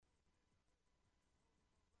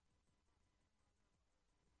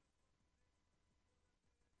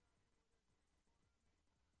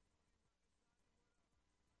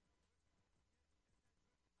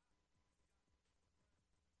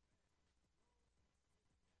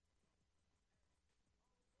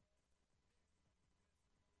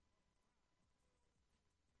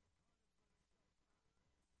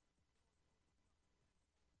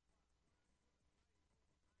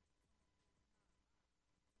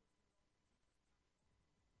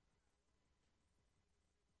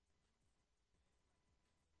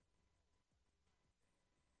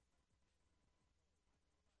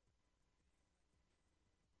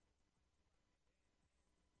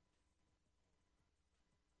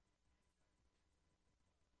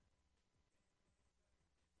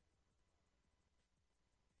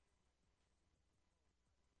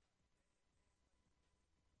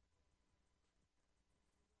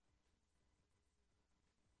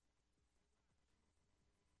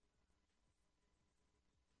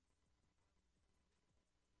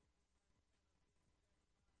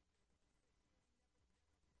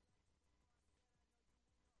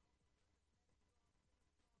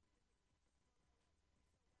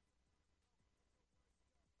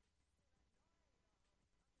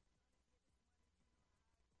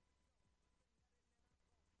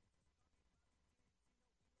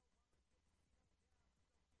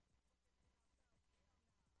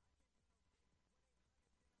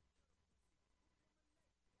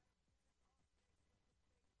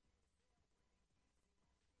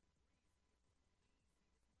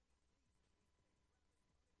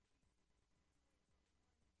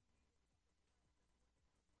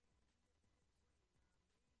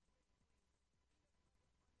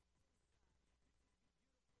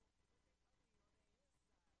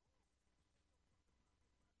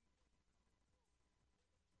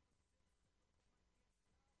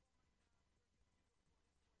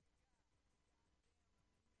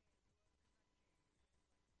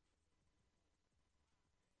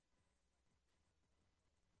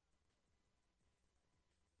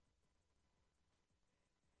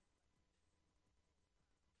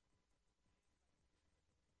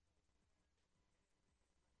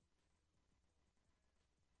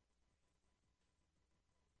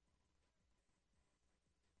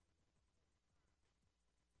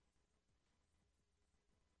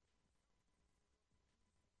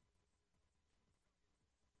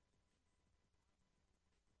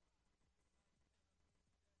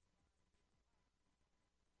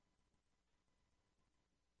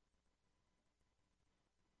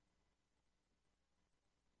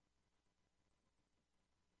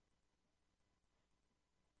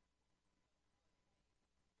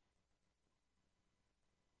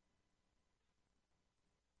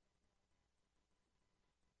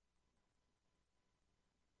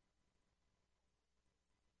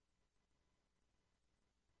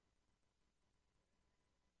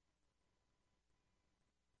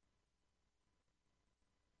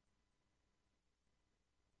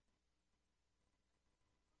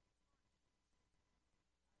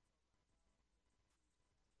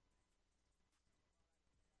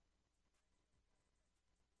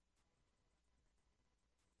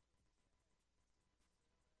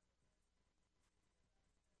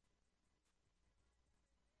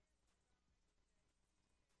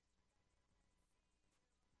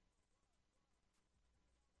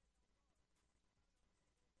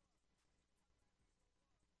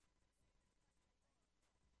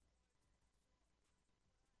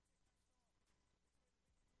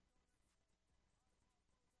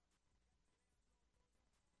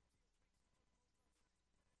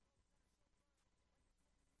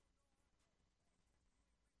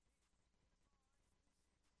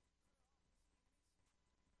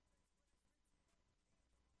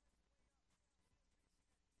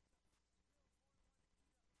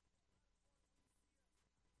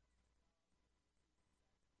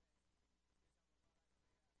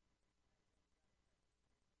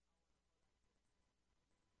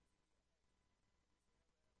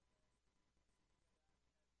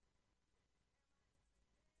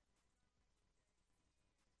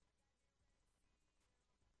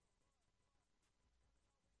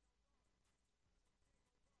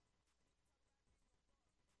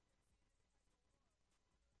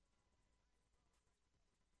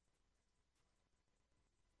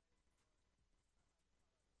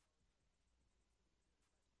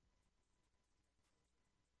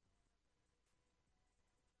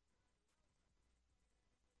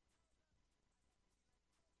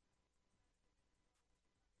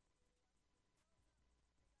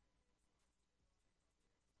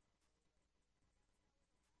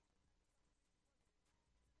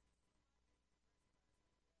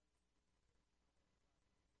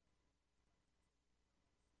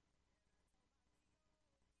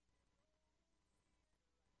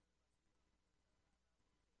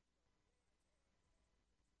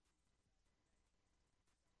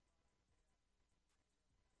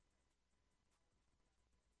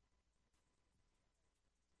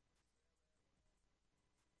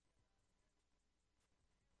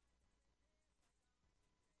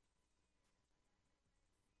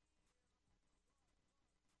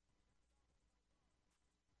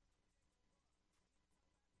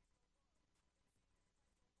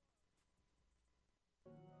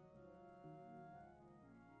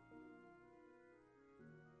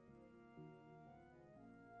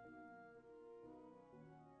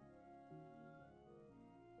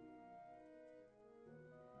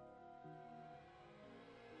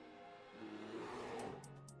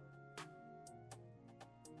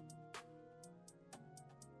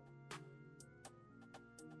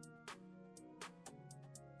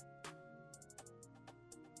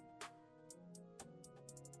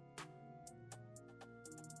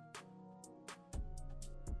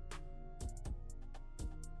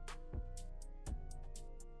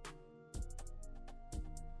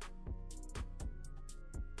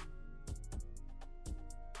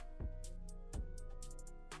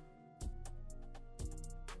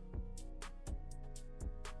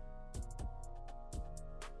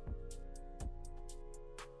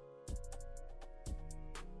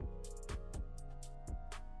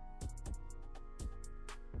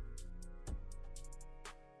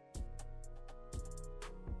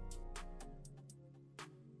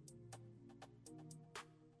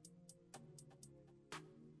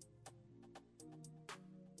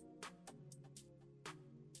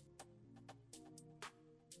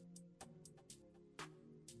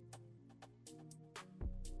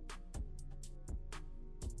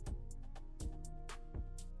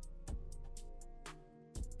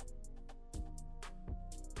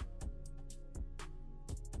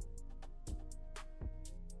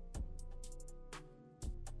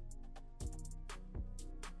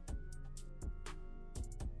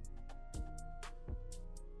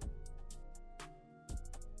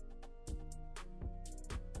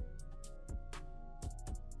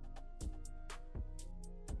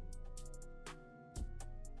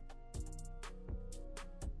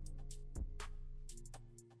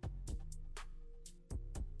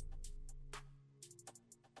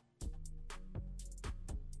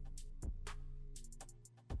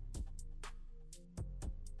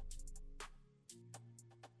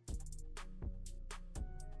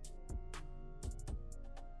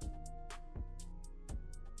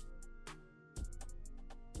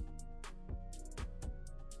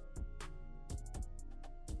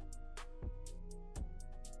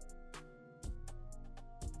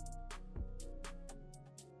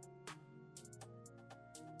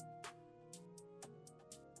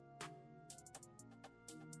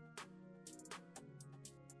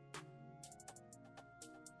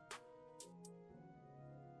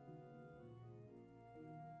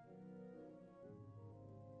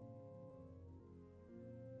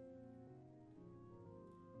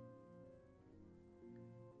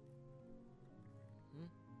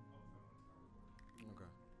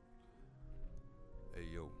Hey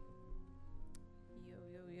yo, Yo,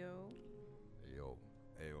 yo, yo. hey yo,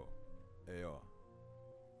 hey yo, hey yo.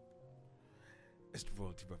 It's the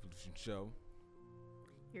Royalty Revolution Show,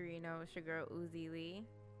 You already know it's your girl Uzi Lee.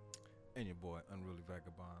 and your boy Unruly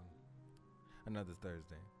Vagabond. Another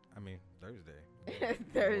Thursday. Thursday.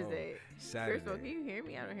 Thursday. Whoa. First of all, can Saturday. you hear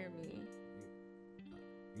me? I don't hear me.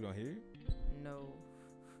 You don't hear? No.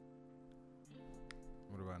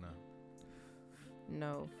 What about now?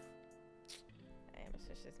 No. I am gonna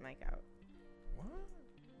switch this mic out. What?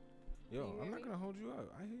 Can Yo, you hear I'm not me? gonna hold you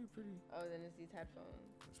up. I hear you pretty. Oh, then it's these headphones.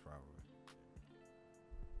 That's probably.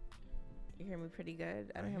 You hear me pretty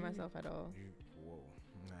good? I don't hear myself at all. Whoa.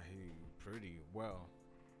 I hear you pretty well.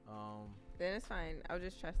 Then it's fine. I'll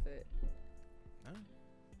just trust it. Huh?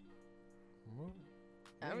 What?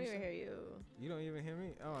 I don't you even say? hear you. You don't even hear me?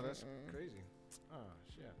 Oh, that's Mm-mm. crazy. Oh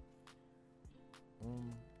shit.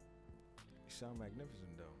 You sound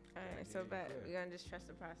magnificent though. Alright, so bet we're gonna just trust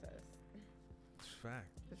the process. It's fact.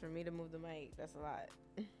 Because for me to move the mic, that's a lot.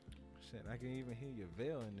 Shit, I can even hear your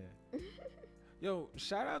veil in there. Yo,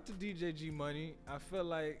 shout out to DJ G Money. I feel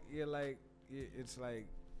like it's like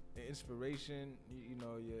an inspiration. You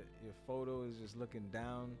know, your photo is just looking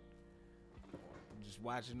down, just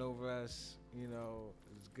watching over us. You know,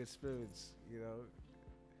 it's good spirits. You know,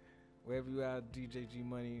 wherever you are, DJ G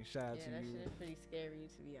Money. Shout out Yeah, to that you. shit is pretty scary,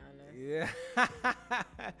 to be honest.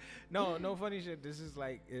 Yeah. No funny shit. This is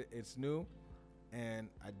like it's new, and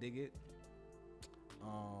I dig it.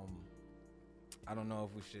 I don't know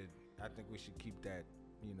if we should. I think we should keep that.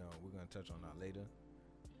 You know, we're gonna touch on that later,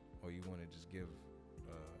 or you want to just give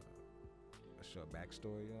a short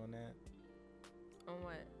backstory on that? On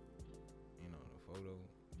what? You know, the photo.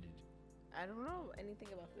 I don't know anything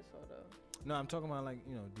about this photo. No, I'm talking about like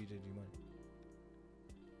DJ G Money.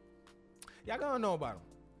 Y'all gonna know about him.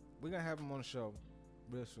 We're gonna have him on the show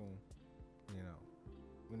real soon. You know,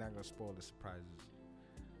 we're not gonna spoil the surprises.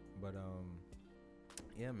 But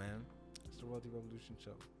yeah, man, it's the Royalty Revolution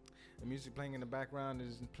Show. The music playing in the background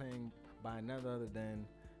is playing by none other than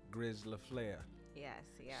Grizz LaFleur. Yes,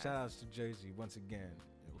 yes. Shout outs to Jersey once again.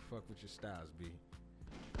 Yo, fuck with your styles, B.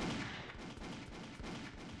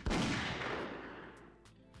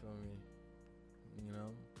 Feel me? You know?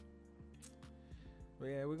 But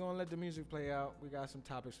yeah, we're gonna let the music play out. We got some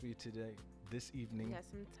topics for you today, this evening. We got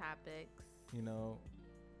some topics. You know,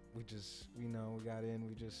 we got in,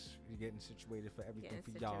 we getting situated for everything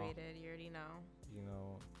Getting for y'all. situated, you already know. You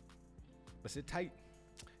know, but sit tight.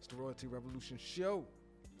 It's the Royalty Revolution Show.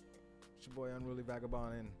 It's your boy Unruly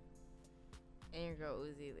Vagabond, And your girl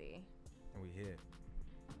Uzi Lee. and we here.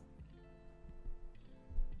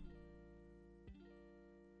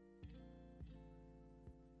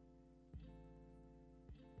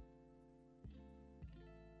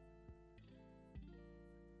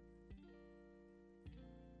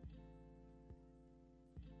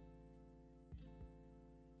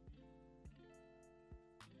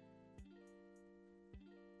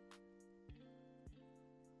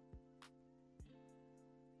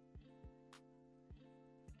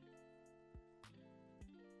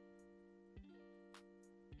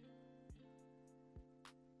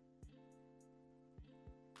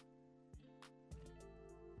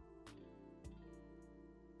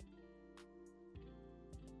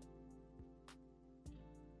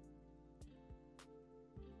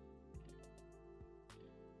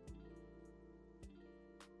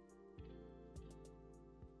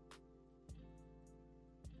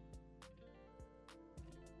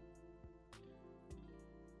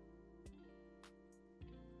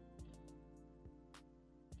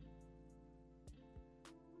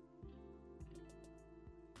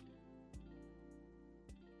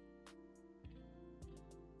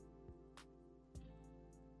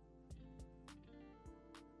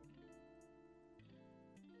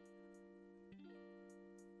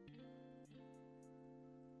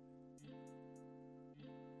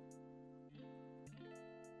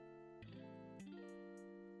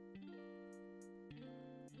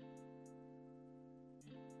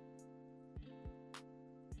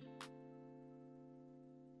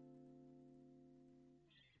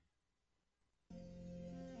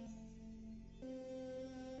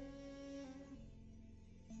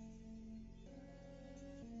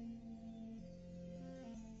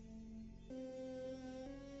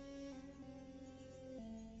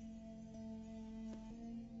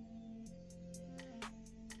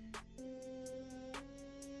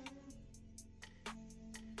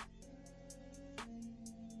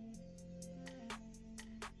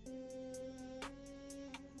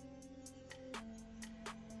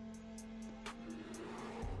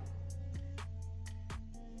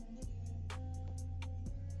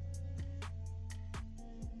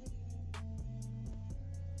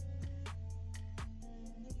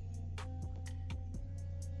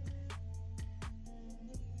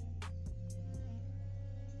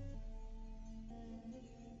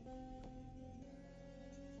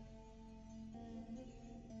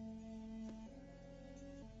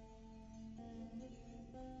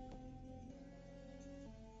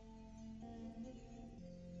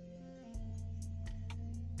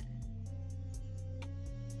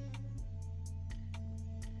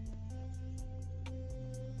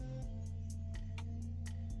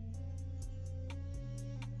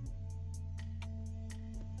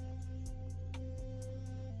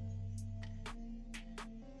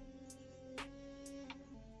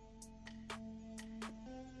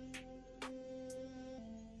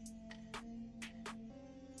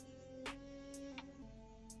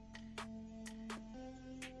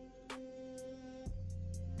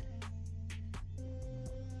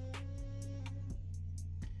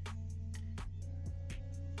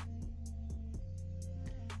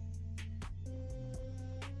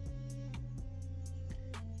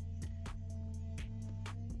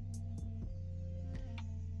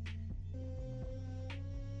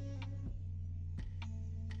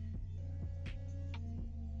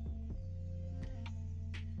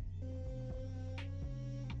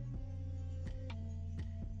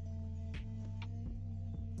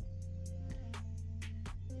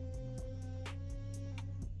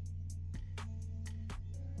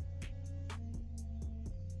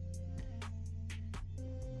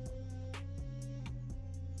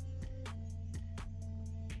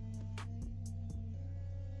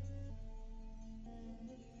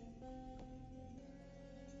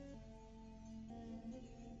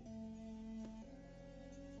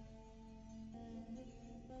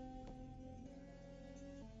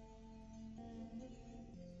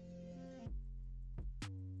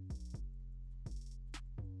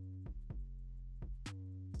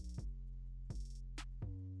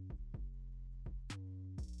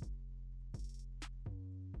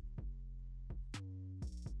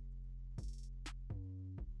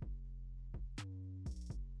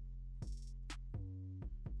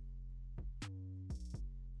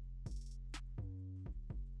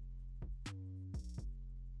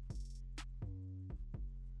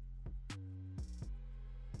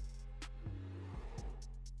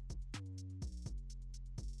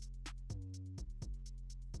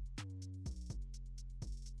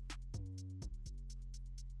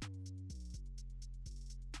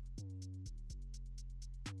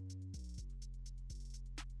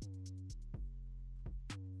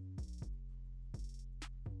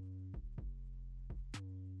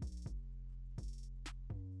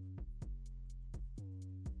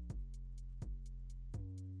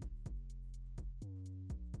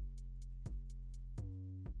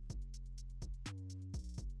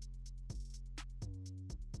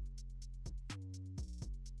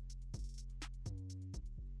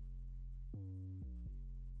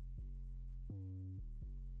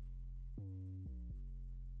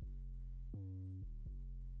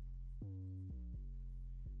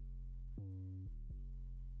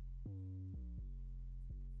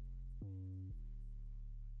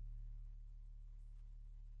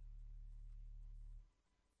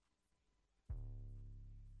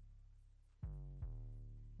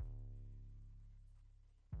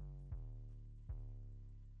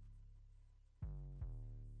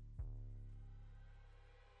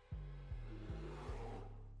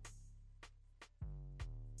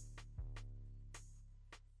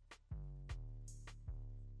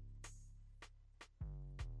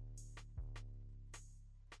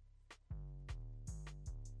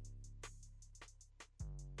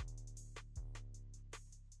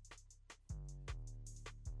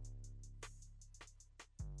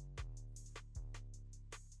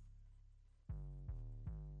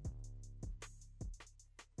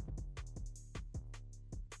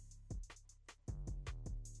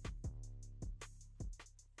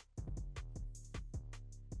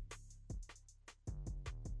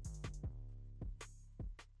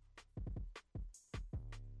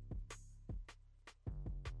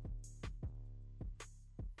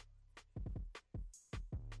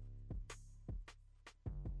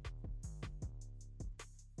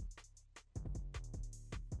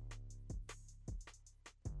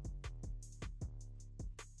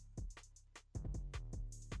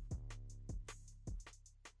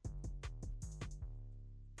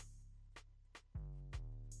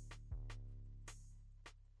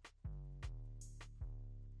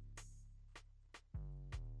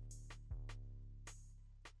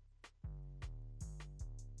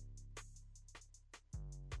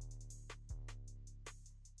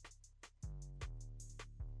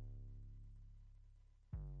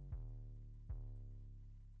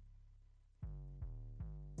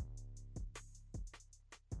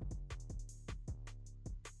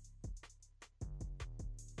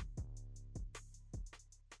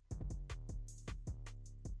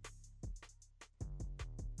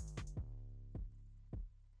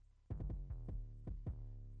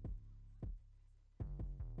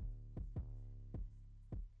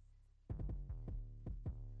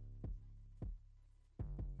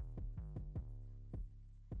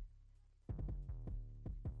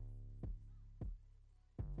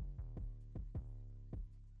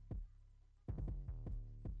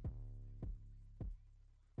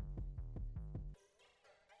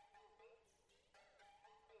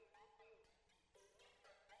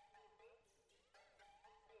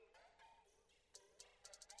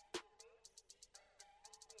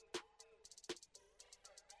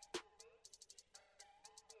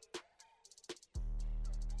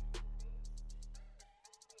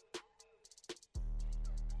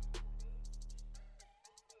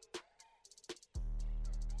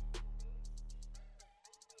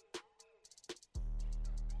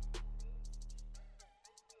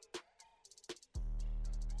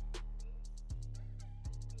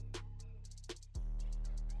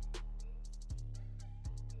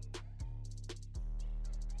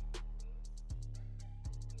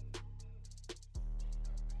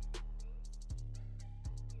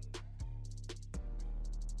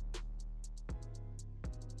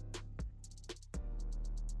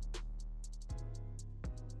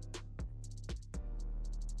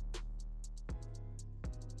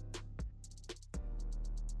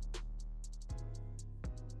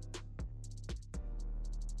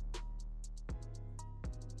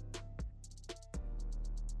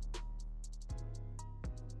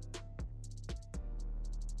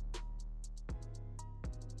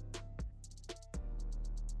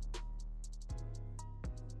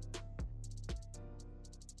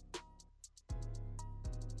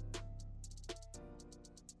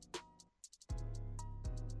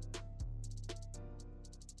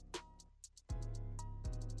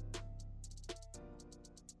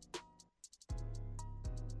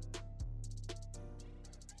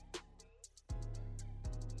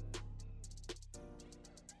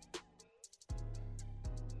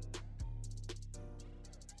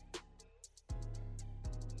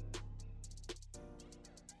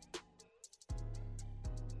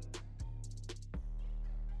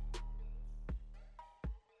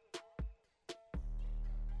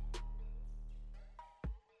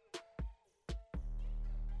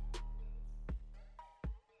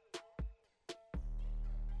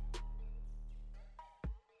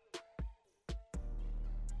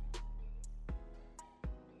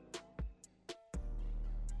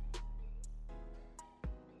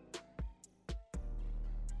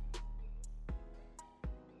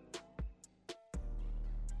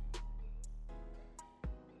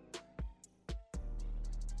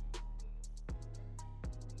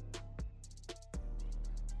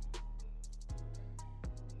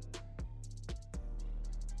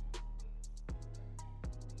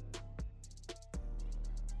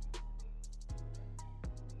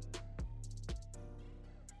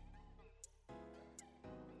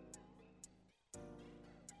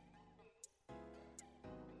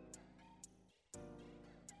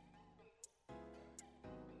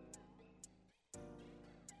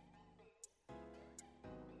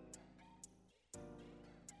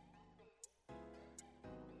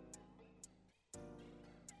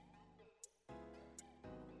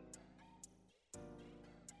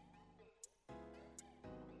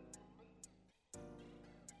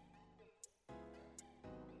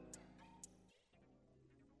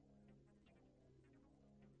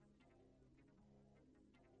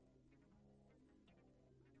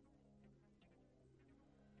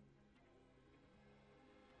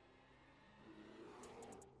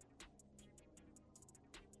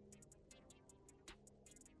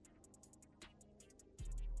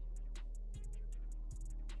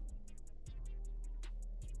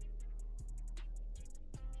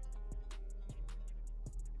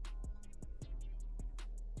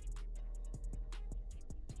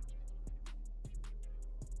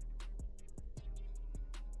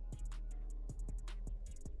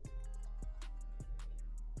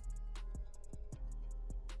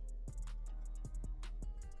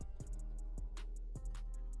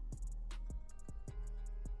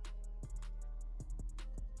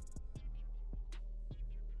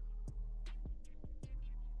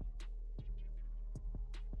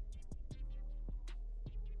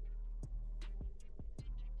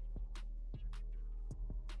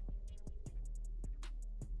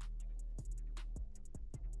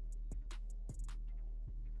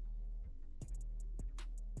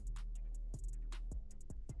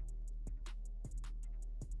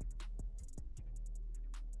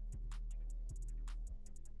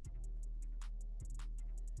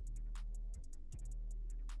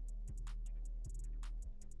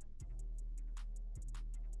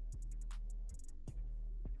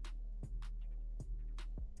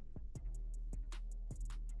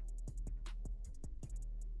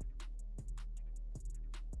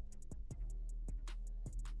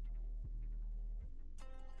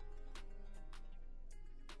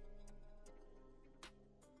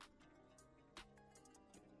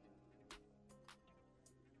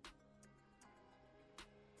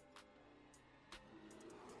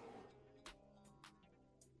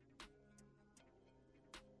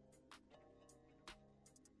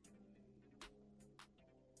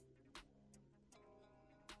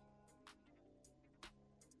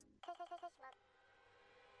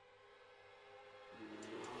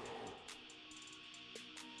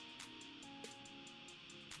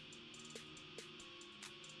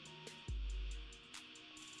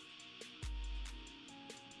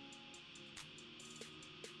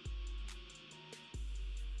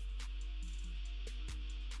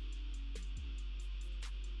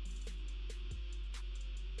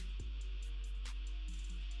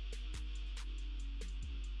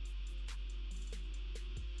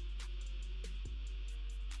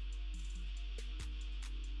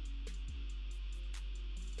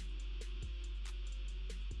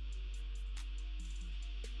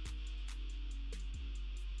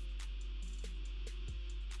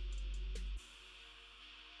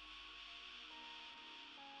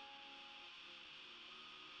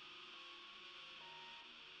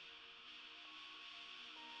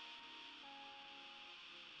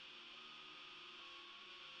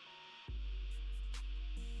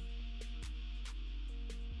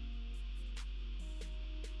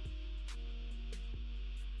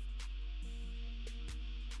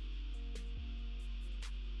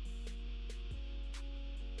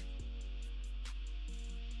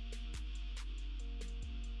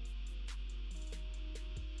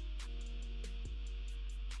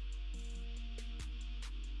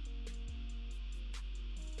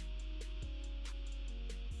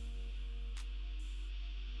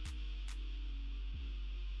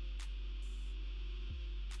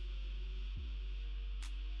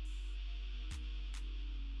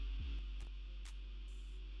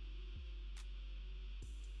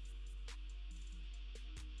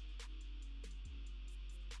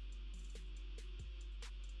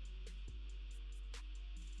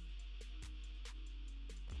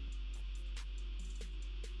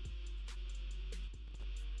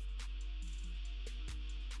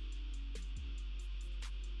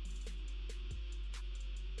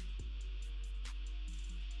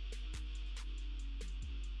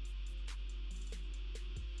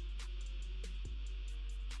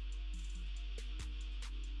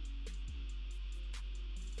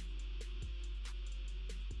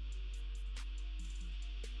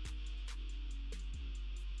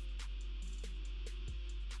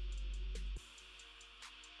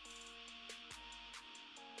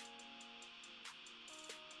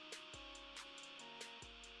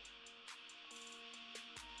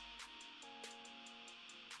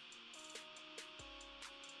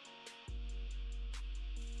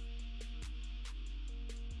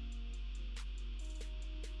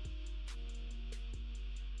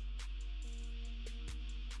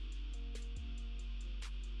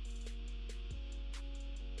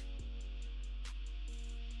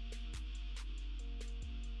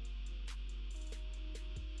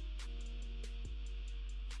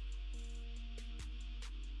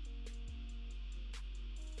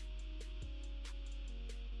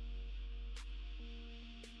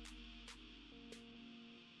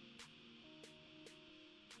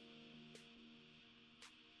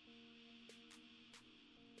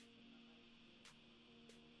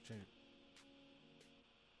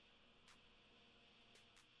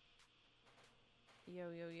 Yo,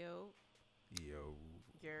 yo, yo. Yo.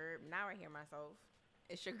 Now I hear myself.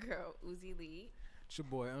 It's your girl, Uzi Lee. It's your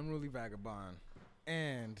boy, Unruly Vagabond.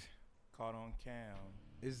 And Caught on cam.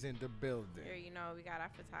 is in the building. Here, you know, we got our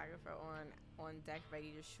photographer on deck,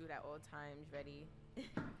 ready to shoot at all times, ready.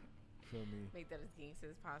 Feel me? Make that as gangster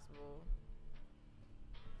as possible.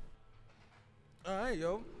 All right,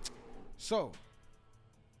 yo. So,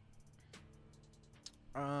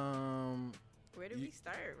 Where do we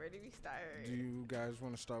start? do you guys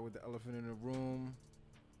want to start with the elephant in the room?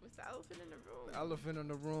 What's the elephant in the room? The elephant in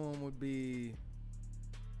the room would be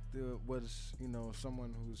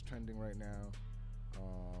someone who's trending right now.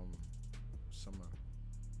 Summer.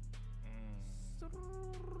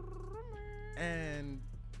 And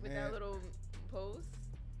with that little pose.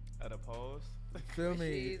 At a pose. Feel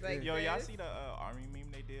me? She's like Yo, y'all this. see the army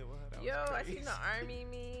meme they did with her? That Yo, was I crazy. seen the army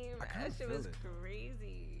meme. I kinda That shit feel was it.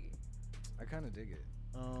 crazy. I kind of dig it.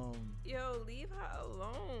 Yo, leave her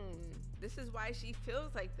alone. This is why she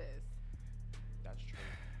feels like this. That's true.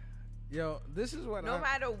 Yo, this is what No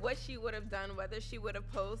matter what she would have done, whether she would have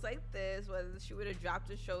posed like this, whether she would have dropped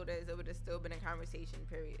her shoulders, it would have still been a conversation,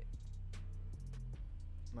 period.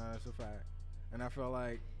 Nah, that's a fact. And I feel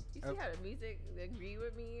like You see how the music agree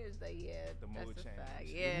with me? It's like, yeah, The that's mood a changed. fact. The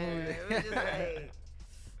Yeah, mood- it was just like,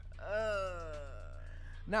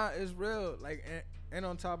 nah, it's real. Like, and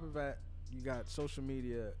on top of that, you got social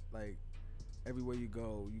media. Like, everywhere you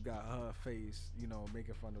go, you got her face. You know,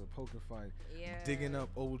 making fun of, poking fun, yeah. digging up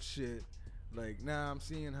old shit. Like, now I'm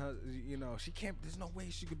seeing her. You know, she can't. There's no way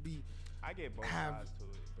she could be. I get both sides to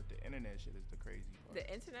it, but the internet shit is the crazy part.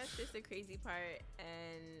 The internet's just the crazy part,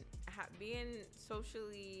 and being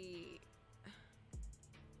socially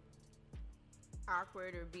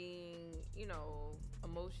awkward or being,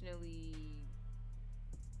 emotionally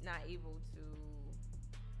not able to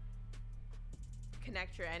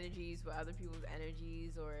connect your energies with other people's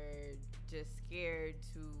energies, or just scared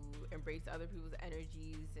to embrace other people's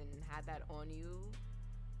energies and have that on you.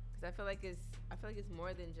 Because I feel like it's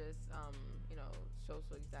more than just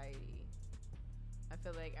social anxiety. I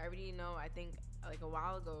feel like I already know. I think like a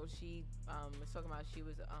while ago she was talking about she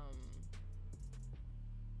was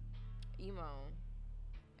emo,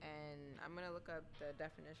 and I'm gonna look up the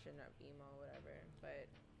definition of emo, whatever. But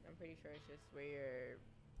I'm pretty sure it's just where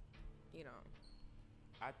you're,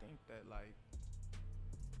 I think that like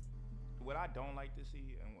what I don't like to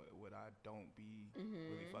see and what I don't be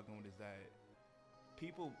really fucking with is that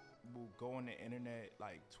people will go on the internet,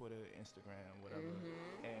 like Twitter, Instagram, whatever,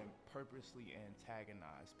 and purposely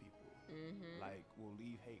antagonize people. Like, we'll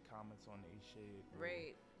leave hate comments on their shit. We'll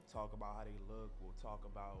right. talk about how they look. We'll talk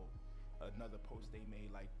about another post they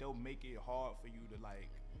made. Like, they'll make it hard for you to like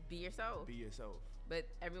Be yourself. be yourself. But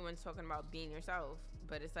everyone's talking about being yourself.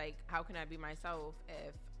 But it's like, how can I be myself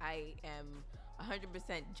if I am 100%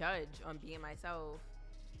 judge on being myself,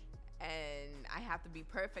 and I have to be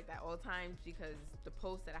perfect at all times because the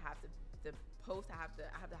post that I have to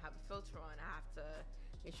have a filter on. I have to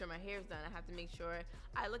make sure my hair's done. I have to make sure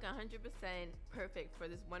I look 100% perfect for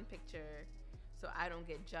this one picture, so I don't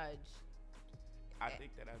get judged. I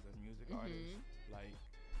think that as a music artist, like,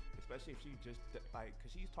 especially if she just like, cause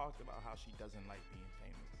she's talked about how she doesn't like being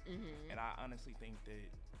famous, and I honestly think that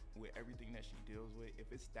with everything that she deals with, if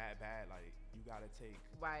it's that bad, like, you gotta take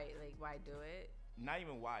Why do it? not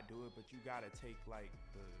even why do it, but you gotta take like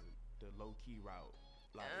the low key route.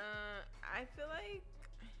 Like, I feel like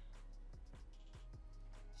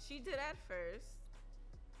she did at first.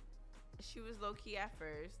 She was low key at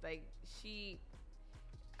first. Like,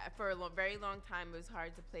 for a very long time, it was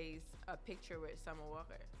hard to place a picture with Summer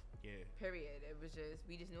Walker. yeah, Period. It was just,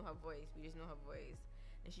 we just knew her voice.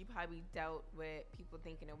 And she probably dealt with people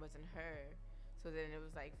thinking it wasn't her. So then it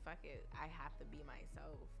was like, fuck it, I have to be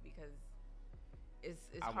myself, because it's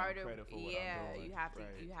I want harder. credit for what I'm Yeah, doing, you have to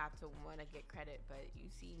right. you have to want to get credit, but you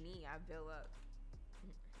see me, I build up.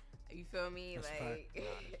 You feel me? That's a like, nah,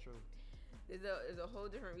 that's true. there's a whole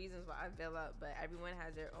different reasons why I build up, but everyone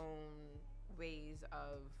has their own ways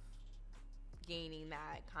of gaining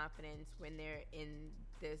that confidence when they're in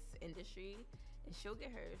this industry, and she'll get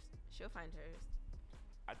hers. She'll find hers.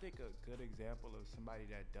 I think a good example of somebody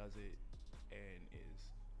that does it and is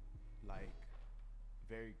like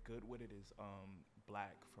very good with it is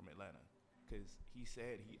Black from Atlanta, because he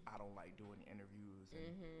said I don't like doing interviews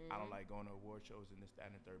and I don't like going to award shows and this,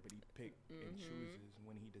 that, and the third, but he picked and chooses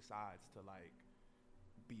when he decides to like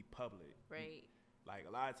be public. Right. Like,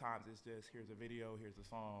 a lot of times it's just, here's a video, here's a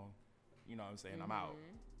song, you know what I'm saying, I'm out,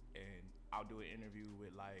 and I'll do an interview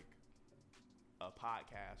with like a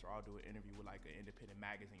podcast, or I'll do an interview with like an independent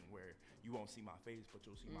magazine where you won't see my face, but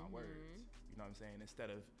you'll see my words. You know what I'm saying? Instead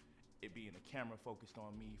of it being a camera focused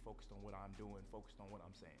on me, focused on what I'm doing, focused on what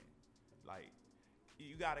I'm saying. Like,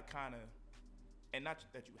 you gotta kind of, and not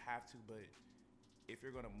that you have to, but if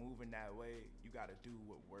you're gonna move in that way, you gotta do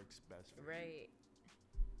what works best for you. Right.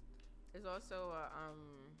 There's also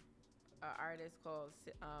a artist called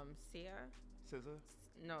Sia. SZA?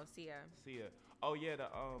 No, Sia. Sia. Oh yeah, the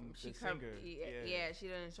singer. Yeah, she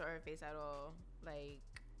doesn't show her face at all. Like,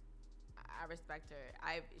 I respect her.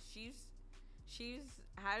 She's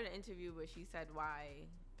had an interview where she said why,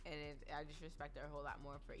 and I just respect her a whole lot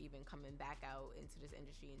more for even coming back out into this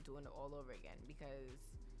industry and doing it all over again. Because,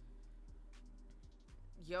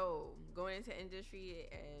 going into industry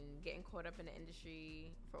and getting caught up in the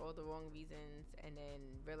industry for all the wrong reasons, and then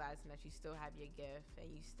realizing that you still have your gift and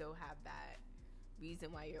you still have that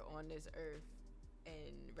reason why you're on this earth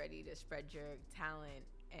and ready to spread your talent,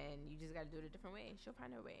 and you just got to do it a different way. She'll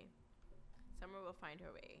find her way. Summer will find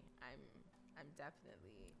her way. I'm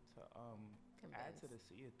definitely to convinced. add to the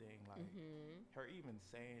Sia thing, like her even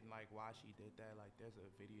saying like why she did that. Like, there's a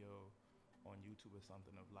video on YouTube or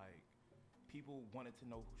something of like people wanted to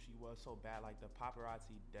know who she was so bad. Like, the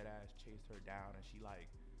paparazzi dead ass chased her down, and she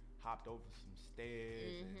like hopped over some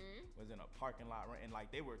stairs and was in a parking lot, and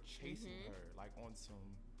like they were chasing her like on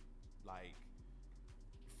some like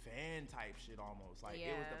fan type shit almost. Like,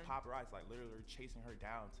 it was the paparazzi like literally chasing her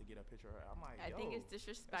down to get a picture of her. I'm like, I think it's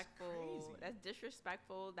disrespectful. That's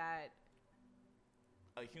disrespectful that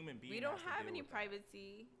a human being. We don't has to have deal any with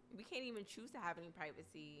privacy. We can't even choose to have any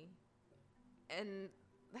privacy, and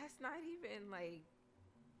that's not even like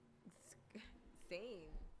sane,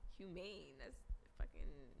 humane. That's fucking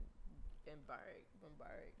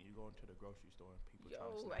barbaric. You go into the grocery store and people trying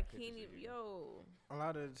to Yo, snap I pictures can't of even. you. Yo, A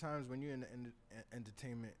lot of the times when you're in the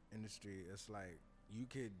entertainment industry, it's like you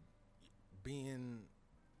could being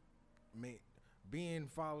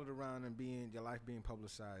followed around and your life being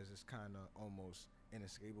publicized is kind of almost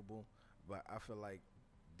inescapable. But I feel like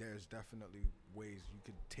there's definitely ways you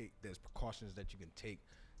could take. There's precautions that you can take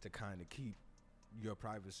to kind of keep your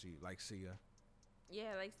privacy, like Sia.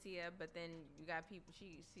 yeah, like Sia, but then you got people.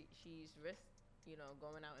 She's risked,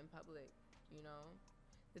 going out in public.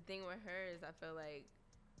 The thing with her is, I feel like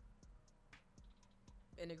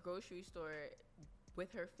in a grocery store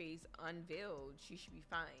with her face unveiled, she should be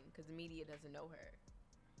fine because the media doesn't know her.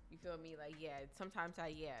 You feel me? Like, sometimes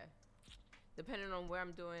depending on where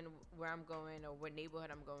I'm going or what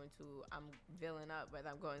neighborhood I'm going to, I'm veiling up whether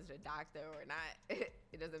I'm going to the doctor or not.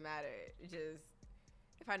 It doesn't matter. Just,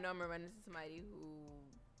 if I know I'm gonna run into somebody who,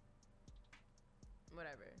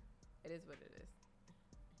 whatever, it is what it is.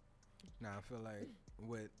 Now I feel like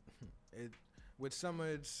with Summer,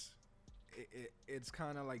 it's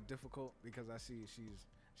kind of like difficult because I see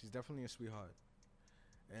she's definitely a sweetheart,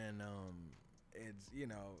 and it's the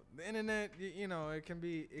internet,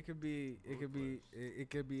 it could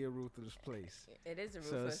be a ruthless place. It is a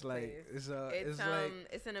ruthless place.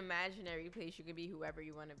 It's an imaginary place. You can be whoever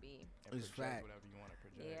you want to be. And It's project fact. whatever you want to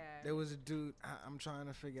project. Yeah. There was a dude I'm trying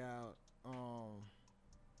to figure out.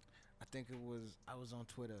 I think I was on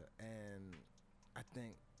Twitter, and I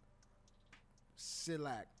think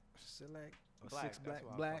Silak or Black, Six that's Black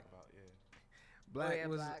what I Black was talking about, yeah. Black yeah,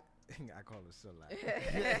 was Black. I call it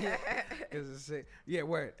Silak.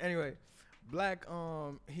 Word. Anyway, Black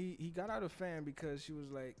he got out of fan because she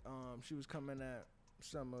was like she was coming at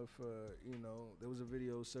Summer for there was a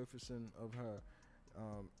video surfacing of her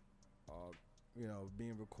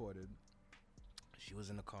being recorded. She was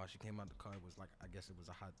in the car. She came out the car. It was like, I guess it was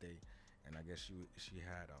a hot day, and I guess she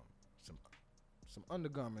had some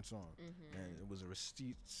undergarments on, and it was a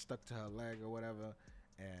receipt stuck to her leg or whatever.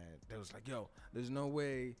 And they was like, yo, there's no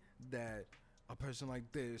way that a person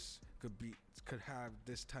like this could have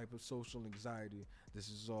this type of social anxiety. This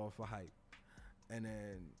is all for hype. And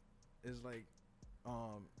then it's like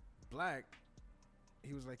Black,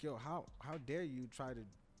 he was like, yo, how dare you try to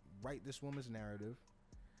write this woman's narrative?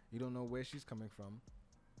 You don't know where she's coming from.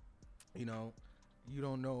 You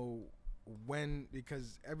don't know when,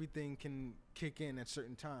 because everything can kick in at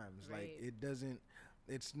certain times. Right. Like,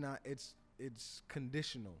 it's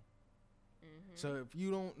conditional. So if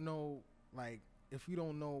you don't know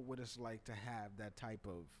what it's like to have that type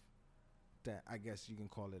of, that, I guess you can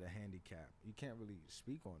call it a handicap, you can't really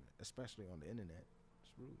speak on it, especially on the internet.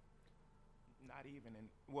 It's rude. Not even like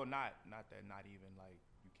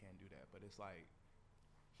you can't do that, but it's like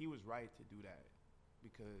he was right to do that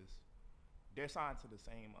because they're signed to the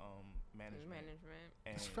same management.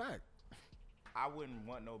 And It's fact. I wouldn't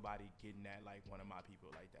want nobody getting at like one of my people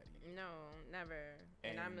like that either. No, never.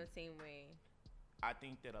 And I'm the same way. I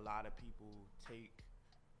think that a lot of people take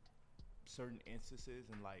certain instances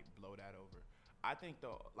and like blow that over. I think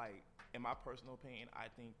though, like in my personal opinion, I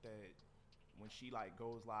think that when she like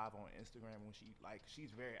goes live on Instagram, when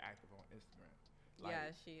she's very active on Instagram. Like,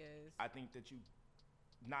 yeah, she is. I think that you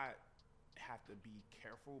not have to be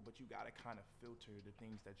careful, but you gotta kind of filter the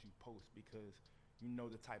things that you post because you know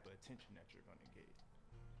the type of attention that you're gonna get.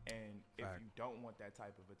 And if Fact. you don't want that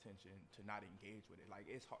type of attention, to not engage with it. Like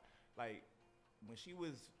it's hard. Like when she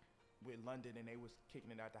was with London and they was kicking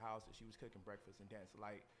it out the house and she was cooking breakfast and dancing.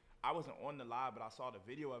 Like I wasn't on the live, but I saw the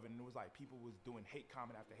video of it and it was like people was doing hate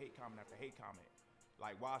comment after hate comment after hate comment,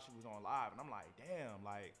 like while she was on live. And I'm like, damn,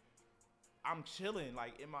 like I'm chilling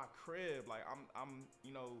like in my crib, like I'm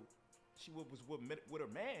you know, she was with her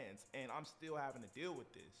mans and I'm still having to deal with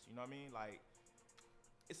this. You know what I mean? Like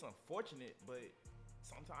it's unfortunate, but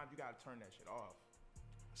sometimes you gotta turn that shit off.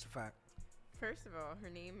 It's a fact. First of all, her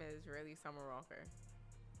name is really Summer Walker.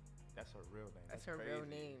 That's her real name. That's her crazy. real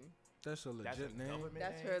name. That's a That's legit a name. government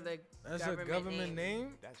That's name? her like That's a government name.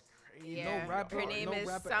 That's crazy. Yeah. No rapper. Her name no is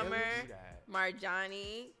rapper Summer alias? Do that.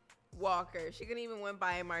 Marjani Walker. She couldn't even went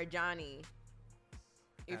by Marjani.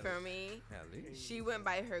 You feel Alice. me? Alice. She went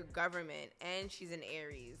by her government, and she's an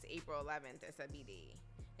Aries. April 11th is a BD,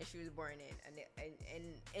 and she was born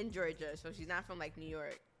in Georgia, so she's not from like New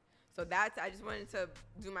York. So that's I just wanted to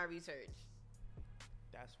do my research,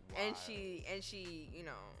 That's wild. and she you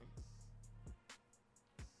know.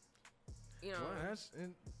 Wow,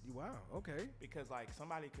 wow. Okay. Because like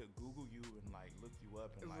somebody could Google you and like look you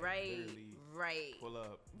up and like Right, literally right, pull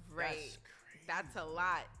up. right. That's crazy. That's a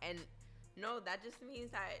lot. And no, that just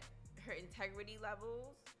means that her integrity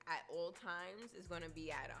levels at all times is going to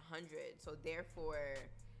be at 100. So therefore,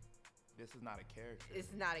 This is not a character.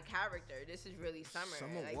 it's not a character. This is really Summer.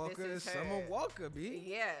 Summer Like, Walker this is her. Summer Walker, B.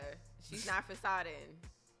 Yeah, she's not facading.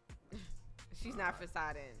 She's not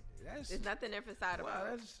facading. That's There's nothing in facade wow.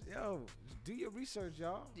 about. That's do your research,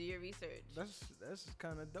 y'all. Do your research. That's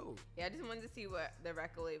kind of dope. Yeah, I just wanted to see what the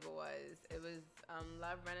record label was. It was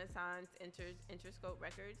Love Renaissance Interscope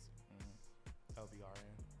Records.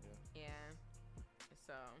 LVRN. Yeah. Yeah.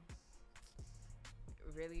 So,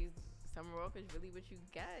 really, Summer Walker is really what you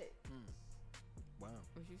get. Wow.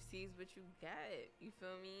 What you see is what you get. You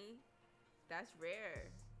feel me? That's rare.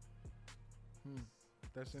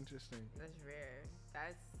 That's interesting. That's rare.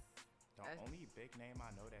 That's The only big name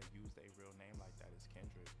I know that used a real name like that is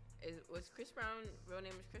Kendrick. was Chris Brown. Real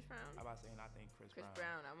name was Chris Brown. I'm about saying I think Chris Chris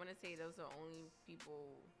Brown. Brown. I want to say those are only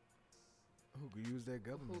people Who could use their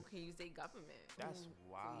who government? can use their government. That's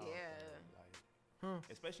wild. Yeah. though. Like, Huh.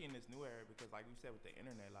 especially in this new era because like you said with the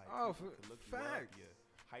internet, like Oh, people could look you fact. up, your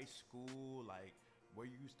high school, like where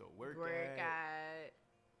you used to work Work at. at.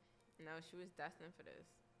 No, she was destined for this.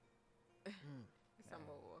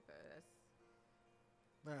 Summer Walker. That's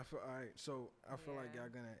Nah, I feel, all right, so I feel like Yeah.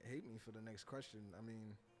 y'all gonna hate me for the next question. I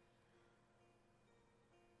mean,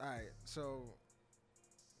 all right, so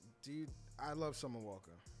I love Summer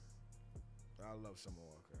Walker. I love Summer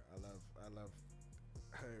Walker. I love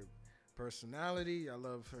her personality. I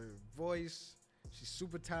love her voice. She's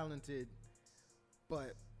super talented,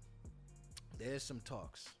 but there's some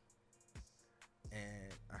talks,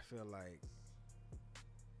 and I feel like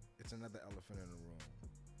it's another elephant in the room.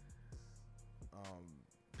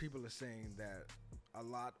 People are saying that a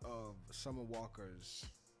lot of Summer Walker's,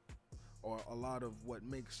 or a lot of what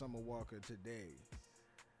makes Summer Walker today,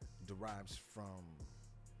 derives from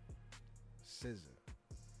SZA.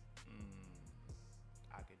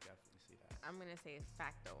 I could definitely see that. I'm gonna say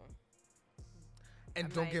facto. And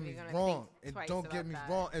I'm don't not get me even gonna wrong. think And twice don't get about me that.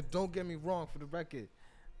 wrong. And don't get me wrong. For the record,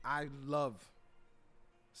 I love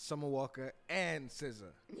Summer Walker and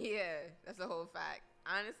SZA. Yeah, that's a whole fact.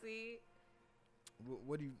 Honestly,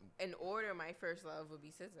 What do you? in order, my first love would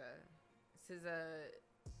be SZA. SZA.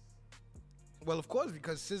 Well, of course,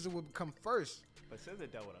 because SZA would come first. But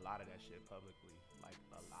SZA dealt with a lot of that shit publicly, like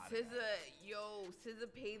a lot. Of that.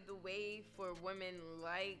 SZA paved the way for women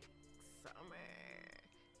like Summer.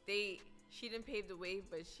 She didn't pave the way,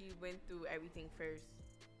 but she went through everything first.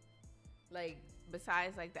 Like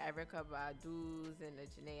besides like the Erykah Badu's and the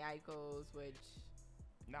Jhené Aiko's, which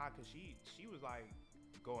Nah, cause she was like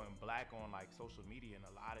going black on like social media and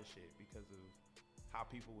a lot of shit because of how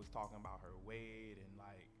people was talking about her weight and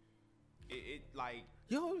like it like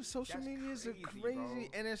Yo, social That's media is crazy, crazy, bro.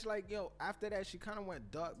 and it's like, yo, after that, she kind of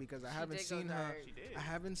went dark because I She haven't did go seen her. dark. she did. I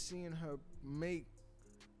haven't seen her make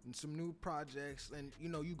some new projects, and you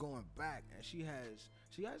know, you going back, and she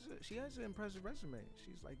has an impressive resume.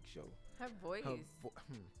 She's like, yo, her voice her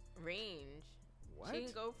range. what?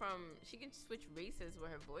 She can switch races with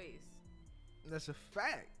her voice. That's a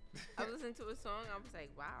fact. I listened to a song, I was like,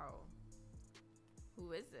 wow,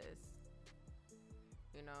 who is this?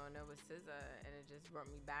 you know, and it was SZA, and it just brought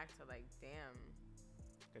me back to like, damn.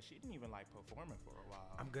 Cause she didn't even like performing for a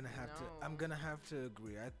while. I'm gonna have to. No. I'm gonna have to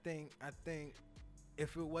agree. I think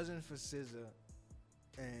if it wasn't for SZA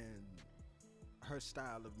and her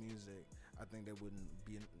style of music, I think they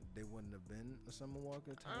wouldn't have been a Summer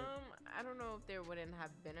Walker type. I don't know if there wouldn't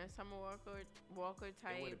have been a Summer Walker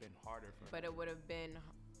type. It would have been harder for her. But it would have been.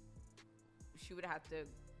 She would have to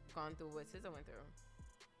gone through what SZA went through.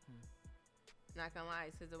 Not gonna lie,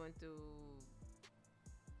 SZA went through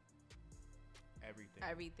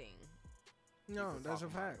everything. No, People that's a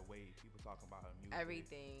talking about fact. her weight, people talking about her music.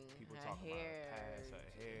 Everything. People her talking hair, about her past, her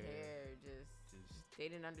hair. Just Just they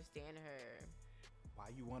didn't understand her. why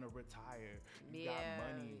you want to retire? You Yeah, got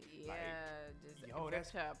money. yeah. Like, Just yo, ripped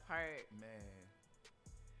that's- her apart. man.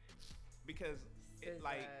 Because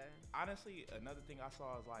like honestly, another thing I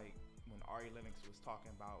saw is like when Ari Lennox was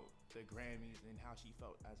talking about the Grammys and how she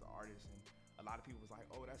felt as an artist, and a lot of people was like,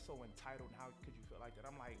 "Oh, that's so entitled. How could you feel like that?"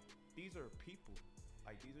 I'm like, these are people.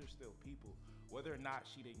 Like, these are still people. Whether or not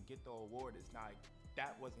she didn't get the award, it's not.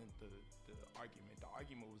 That wasn't the argument. The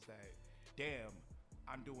argument was that, damn,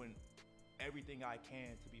 I'm doing everything I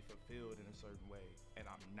can to be fulfilled in a certain way, and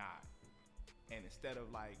I'm not. And instead of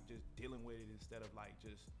like just dealing with it, instead of like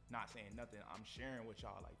just not saying nothing, I'm sharing with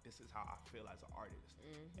y'all like this is how I feel as an artist.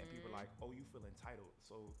 And people are like, oh, you feel entitled.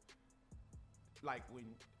 So like when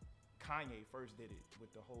Kanye first did it with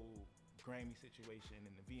the whole Grammy situation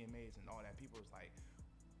and the VMAs and all that, people was like,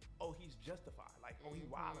 oh, he's justified. Like, oh, he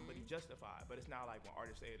wilding, but he justified. But it's not like when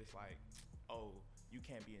artists say it, it's like, oh, you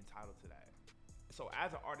can't be entitled to that. So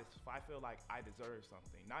as an artist, if I feel like I deserve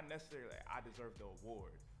something, not necessarily I deserve the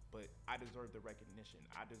award, but I deserve the recognition.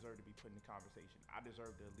 I deserve to be put in the conversation. I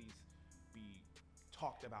deserve to at least be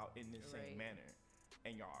talked about in this same manner.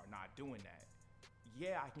 And y'all are not doing that.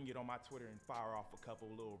 Yeah, I can get on my Twitter and fire off a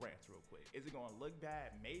couple little rants real quick. Is it gonna look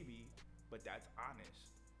bad? Maybe, but that's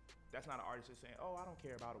honest. That's not an artist just saying, oh, I don't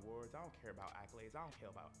care about awards. I don't care about accolades. I don't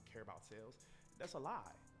care about sales. That's a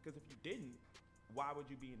lie. Because if you didn't, why would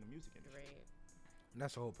you be in the music industry? Right. And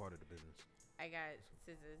that's a whole part of the business. I got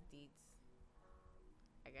SZA's deets.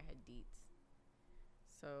 I got her deets.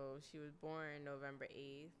 So she was born November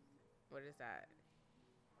 8th. What is that?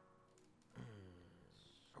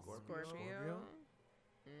 Scorpio.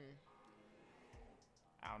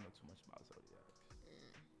 I don't know too much about zodiac.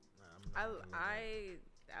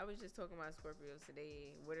 I was just talking about Scorpios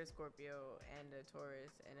today. With a Scorpio and a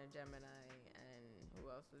Taurus and a Gemini, and who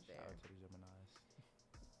else was there? Shout out to the Geminis.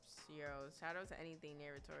 Shout out to anything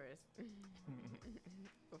near a Taurus.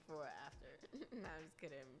 Before or after. Nah, I'm just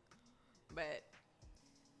kidding. But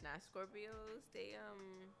Scorpios,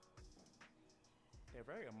 they're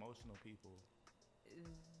very emotional people.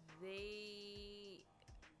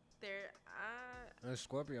 They're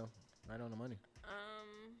Scorpio, right on the money.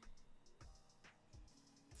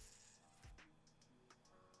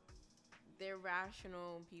 they're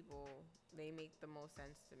rational people. They make the most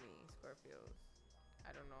sense to me, Scorpios.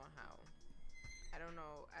 I don't know how. I don't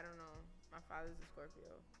know. My father's a Scorpio.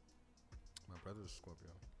 My brother's a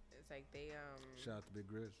Scorpio. It's like they Shout out to Big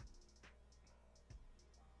Grizz.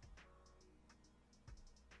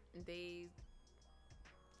 They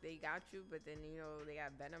got you, but then they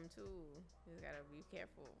got venom too. You just gotta be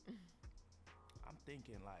careful. I'm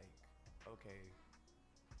thinking like, okay,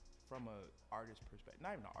 from a artist perspective,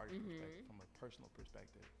 not even an artist perspective, from a personal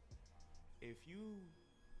perspective, if you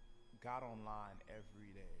got online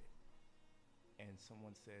every day and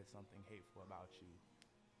someone said something hateful about you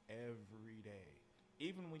every day,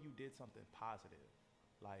 even when you did something positive,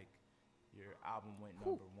 like your album went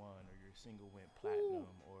number one or your single went platinum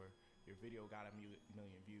or your video got a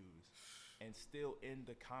million views, and still in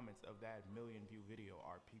the comments of that million view video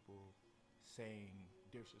are people saying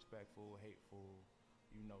disrespectful, hateful,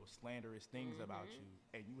 slanderous things about you,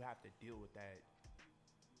 and you have to deal with that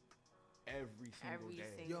every single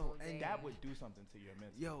day. And that would do something to your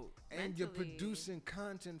mental. And you're producing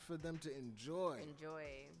content for them to enjoy.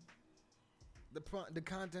 The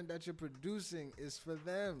content that you're producing is for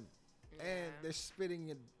them, and they're spitting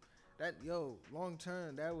it. Long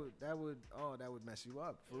term, that would mess you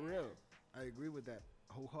up for real. I agree with that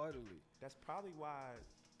wholeheartedly. That's probably why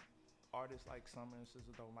artists like Summer and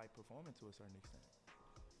SZA don't like performing to a certain extent.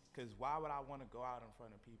 Because why would I want to go out in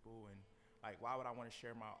front of people and why would I want to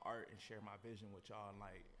share my art and share my vision with y'all, and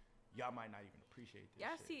y'all might not even appreciate this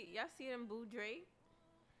shit. Y'all see them boo Drake?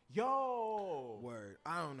 Yo! Word.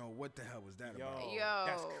 I don't know what the hell was that about. Yo.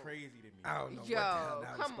 That's crazy to me. I don't know what the hell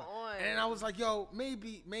that was come about. on. And I was like,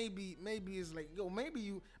 maybe it's like,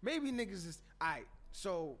 maybe niggas is, alright,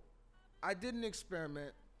 so I did an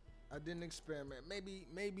experiment.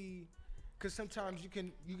 Maybe Cause sometimes you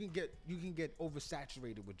can get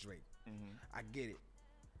oversaturated with Drake. Mm-hmm. I get it.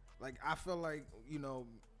 Like I feel like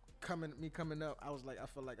coming up, I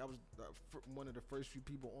feel like I was one of the first few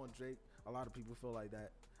people on Drake. A lot of people feel like that,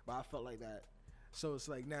 but I felt like that. So it's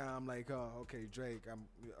like now I'm like, oh, okay, Drake. I'm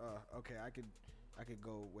okay. I could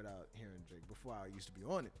go without hearing Drake. Before I used to be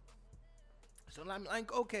on it. So I'm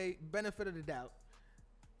like, okay, benefit of the doubt.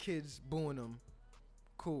 Kids booing him,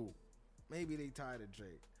 cool. Maybe they tired of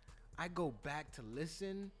Drake. I go back to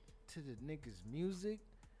listen to the niggas' music,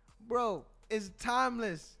 bro. It's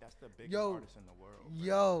timeless. That's the biggest artist in the world. Bro.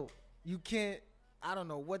 Yo, you can't. I don't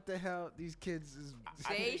know what the hell these kids is.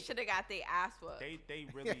 They should have got their ass whooped. They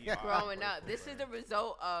really growing up. ungrateful, This bro. is the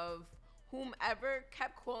result of whomever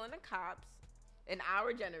kept calling the cops in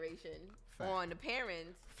our generation Fact. on the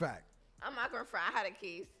parents. Fact. I'm not gonna front. I had a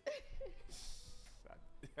case.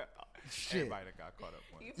 Shit. Everybody that got caught up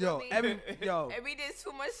on You it. feel me? And we did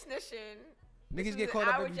too much snitching. Niggas get caught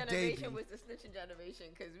up every day. Our generation B. was the snitching generation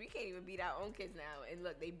because we can't even beat our own kids now. And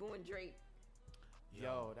look, they booing Drake.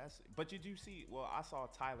 Yo, but did you see? Well, I saw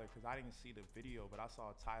Tyler because I didn't see the video, but I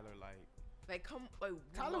saw Tyler Like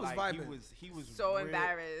Tyler was like vibing. he was so real,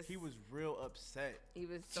 embarrassed. He was real upset. He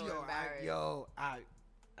was so Yo, embarrassed.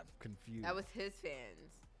 I'm confused. That was his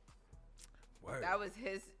fans. Word. That was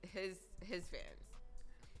his fans.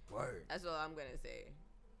 Word. That's all I'm gonna say.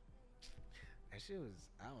 That shit was.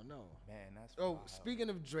 I don't know. Man, that's Oh, wild. speaking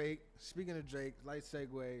of Drake, light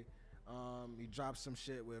segue. He dropped some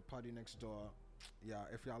shit with Party Next Door. Yeah,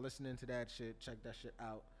 if y'all listening to that shit, check that shit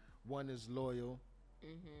out. One is Loyal,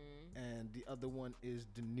 and the other one is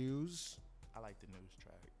The News. I like the news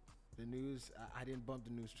track. The News, I didn't bump the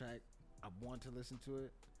news track. I want to listen to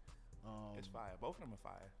it. It's fire. Both of them are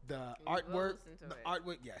fire. The We will artwork, listen to the it.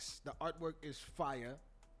 artwork, yes, the artwork is fire,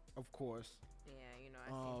 of course. Yeah, I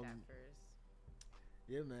seen that first.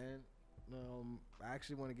 Yeah, man. I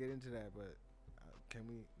actually want to get into that, but can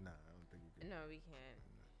we? Nah, I don't think we can. No, we can't.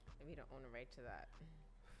 We don't own a right to that.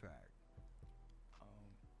 Fact.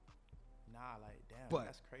 Damn, But-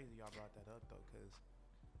 that's crazy y'all brought that up though, because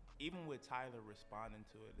even with Tyler responding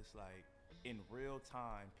to it, it's like in real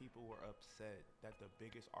time, people were upset that the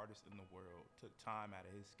biggest artist in the world took time out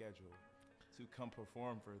of his schedule to come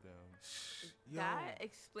perform for them. Yo, That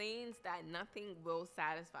explains that nothing will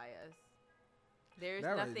satisfy us. There's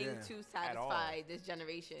That right nothing there. to At all. satisfy this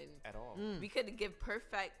generation. At all. We could give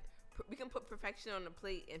we can put perfection on the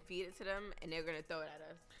plate and feed it to them, and they're gonna throw it at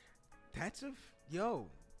us. that's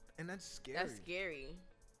and that's scary. That's scary.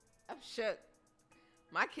 I'm shook.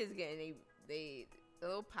 My kids getting they a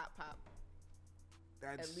little pop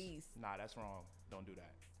That's at least Nah, that's wrong. Don't do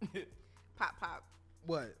that. pop.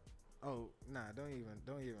 what? Oh, nah, don't even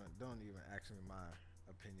ask me my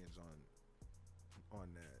opinions on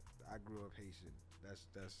that. I grew up Haitian. That's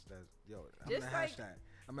yo. I'm Just gonna like, hashtag.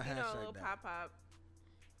 I'm gonna You know, a hashtag little that. pop.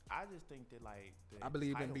 I just think that I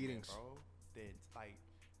believe in entitlement, beatings. bro. That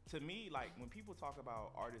to me, when people talk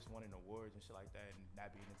about artists winning awards and shit like that, and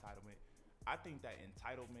that being entitlement, I think that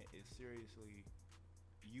entitlement is seriously,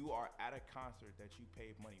 you are at a concert that you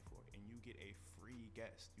paid money for, and you get a free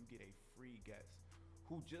guest. You get a free guest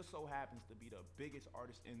who just so happens to be the biggest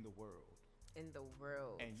artist in the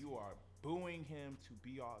world, and you are booing him to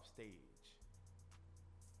be off stage.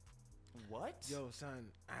 What? Yo, son,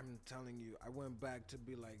 I'm telling you, I went back to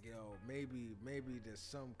be like, yo, maybe there's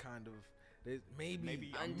some kind of,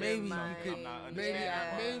 maybe I'm you Undermine. could, I'm not maybe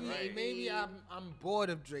understanding why, right? maybe I'm bored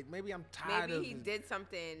of Drake. Maybe I'm tired Maybe of he it. did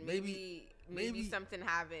something. Maybe something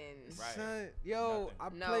happened. Right. Son, yo,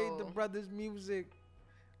 Nothing. I played the No. brother's music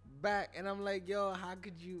back, and I'm like, yo, how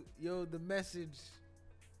could you, the message,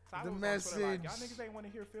 Tyler the was on Twitter like, message. y'all niggas ain't want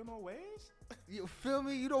to hear Feel No Ways? you feel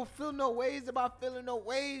me? You don't feel no ways about feeling no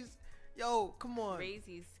ways? Yo, come on.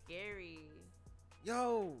 Crazy, scary.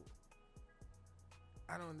 Yo,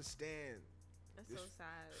 I don't understand. That's This so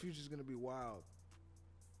sad. Future's gonna be wild.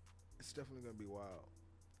 It's definitely gonna be wild.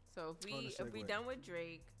 So On a if we segue. done with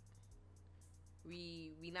Drake,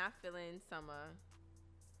 we not feeling Summer.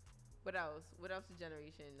 What else? What else is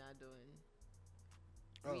generation not doing?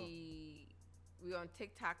 Oh. We on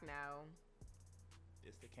TikTok now.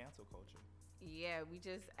 It's the cancel culture. Yeah, we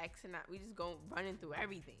just Xing out. We just running through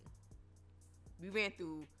everything. We ran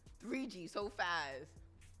through 3G so fast,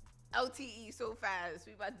 LTE so fast.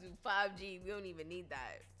 We about to do 5G. We don't even need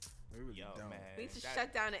that. We really Yo, don't. man. We need to That-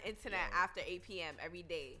 shut down the internet yo. after 8 p.m. every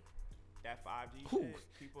day. That 5G Who?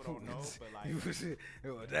 shit, people don't know, but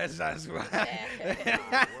Yo, that's why.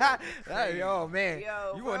 Nah, Hey, yo, man,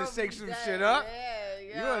 Yo, you want bro, to shake some that- shit up? Yeah,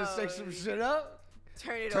 You want to yo. shake some shit up?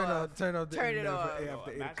 Turn it Turn off. on, turn on the Turn it internet off. for Yo,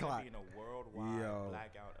 after 8 imagine o'clock. being a worldwide Yo.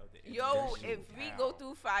 blackout of the Yo, That if shit we down. go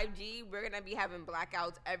through 5G, we're gonna be having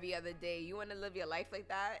blackouts every other day. You wanna live your life like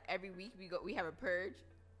that? Every week we have a purge.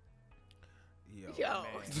 Yo. Yo.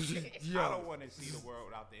 Man, Yo. I don't want to see the world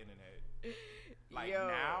without the internet. Like Yo.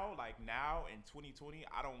 now in 2020,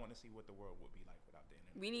 I don't want to see what the world would be like without the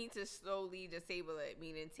internet. We need to slowly disable it,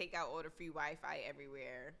 meaning take out all the free Wi-Fi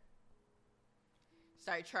everywhere.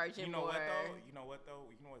 Start charging You know more. what though?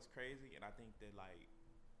 You know what's crazy? And I think that like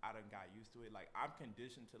I done got used to it. Like I'm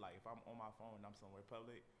conditioned to like if I'm on my phone and I'm somewhere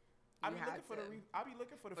public, I You be have looking for to. I be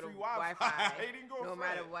looking for the For free the Wi-Fi. I ain't going no for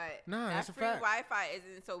matter it. what. Nah, that that's a free fact. Wi-Fi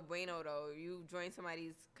isn't so bueno though. You join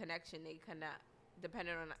somebody's connection, they cannot,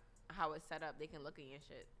 depending on how it's set up, they can look at your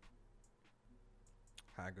shit.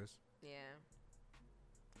 Hackers. Yeah,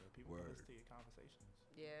 Yeah, people can Word. listen to your conversations.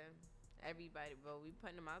 yeah. Everybody, but we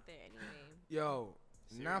putting them out there anyway. Yo,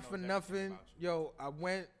 Siri not knows for everything nothing.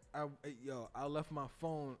 about you. Yo, I left my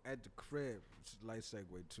phone at the crib. It's a light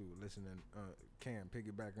segue too. Listening, Cam,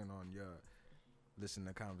 piggybacking on your listening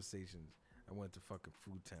to conversations. I went to fucking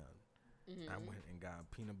Food Town. Mm-hmm. I went and got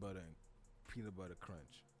peanut butter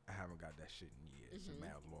crunch. I haven't got that shit in years. It's Mhm.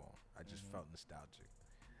 mad long. I just felt nostalgic.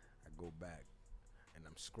 I go back and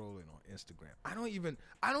I'm scrolling on Instagram. I don't even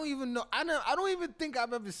know. I don't even think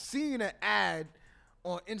I've ever seen an ad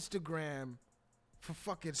on Instagram for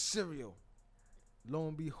fucking cereal. Lo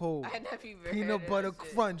and behold, I never even heard peanut of butter that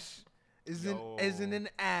shit. crunch is in Yo. an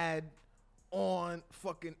ad on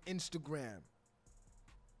fucking Instagram.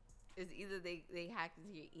 It's either they hacked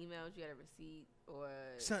into your emails, you got a receipt, or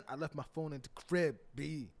Son, I left my phone at the crib,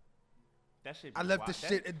 B. That shit. I be left wild. the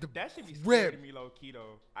shit at the That should be rib. scary to me, low key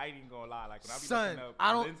though. I ain't even gonna lie. Like when I be Son, looking up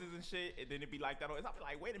I don't- lenses and shit, and then it be like that. I'll be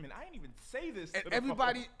like, wait a minute, I ain't even say this. And to the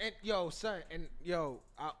everybody, phone. and yo, son, and yo,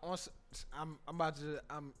 I'm about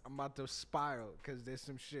to spiral because there's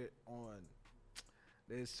some shit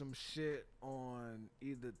on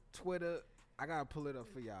either Twitter. I gotta pull it up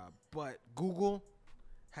for y'all, but Google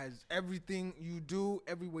has everything you do,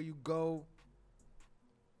 everywhere you go.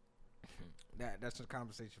 That's a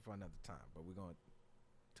conversation for another time, but we're gonna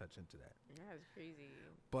touch into that. that's crazy.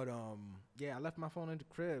 But yeah, I left my phone in the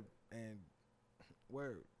crib and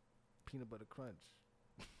word, peanut butter crunch.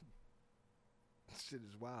 Shit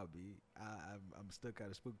is wild, B. I'm still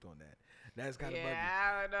kind of spooked on that. That's kind of Yeah,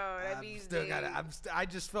 I don't know. That I'm means still they- gotta. I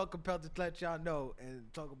just felt compelled to let y'all know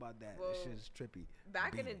and talk about that. Well, that shit is trippy.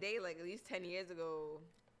 Back in B. the day, like at least 10 years ago,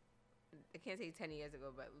 I can't say 10 years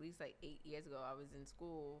ago, but at least like 8 years ago, I was in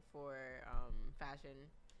school for fashion.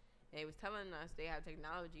 And they was telling us they have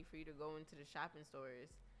technology for you to go into the shopping stores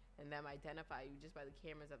and them identify you just by the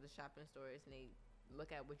cameras of the shopping stores. And they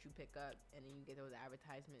look at what you pick up, and then you get those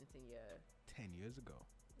advertisements in your... 10 years ago.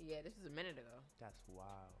 Yeah, this was a minute ago. That's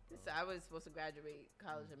wild. Bro. So I was supposed to graduate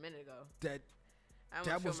college a minute ago. That I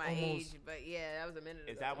That don't want was to show my almost- age, but yeah, that was a minute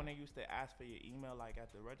ago. Is that when they used to ask for your email, like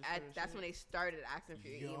at the register? and That's shit? when they started asking for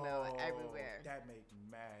your email like, Yo, everywhere. That make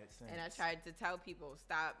mad sense. And I tried to tell people,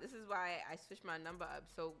 stop. This is why I switched my number up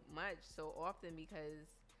so much, so often, because,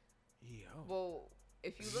 yo. well,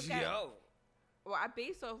 if you look at, well, I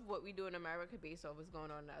base off what we do in America based off what's going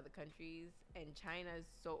on in other countries, and China's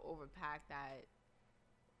so overpacked that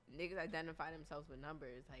niggas identify themselves with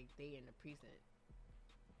numbers like they in the precinct.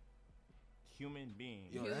 Human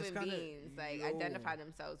beings. Yo, that's Human kinda- beings like yo. identify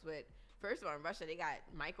themselves with. First of all, in Russia they got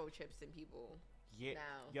microchips in people. Yeah.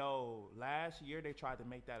 Now. Yo, last year they tried to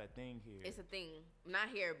make that a thing here. It's a thing. Not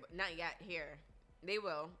here, but not yet here. They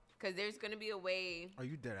will, because there's gonna be a way. Are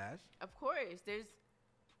you dead ass? Of course,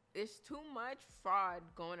 there's too much fraud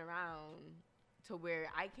going around to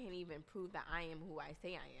where I can't even prove that I am who I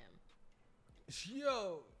say I am.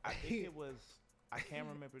 Yo. I think it was. I can't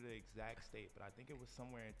remember the exact state, but I think it was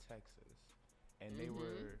somewhere in Texas, and they Mhm.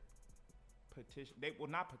 were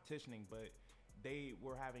not petitioning, but they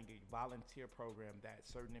were having a volunteer program that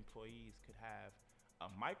certain employees could have a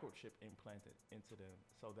microchip implanted into them,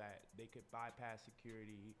 so that they could bypass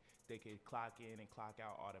security. They could clock in and clock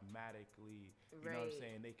out automatically. You know what I'm Right.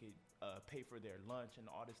 saying? They could pay for their lunch and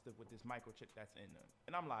all this stuff with this microchip that's in them.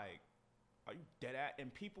 And I'm like, are you dead at?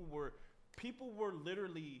 And people were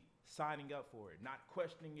literally signing up for it, not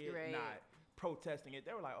questioning it, Right. not protesting it.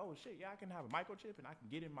 They were like, oh shit, yeah, I can have a microchip and I can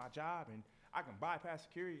get in my job and I can bypass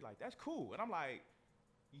security. Like, that's cool. And I'm like,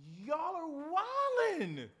 y'all are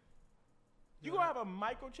wildin'. You gonna have a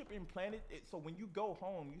microchip implanted, so when you go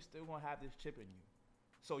home, you still gonna have this chip in you.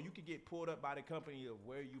 So you could get pulled up by the company of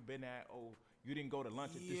where you been at. Oh, you didn't go to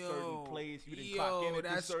lunch at this certain place. You didn't clock in at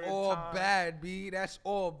this that's certain all time. bad, B. That's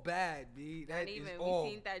all bad, B. That Not is even all we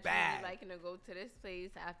seen that you bad. be liking to go to this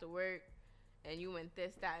place after work, and you went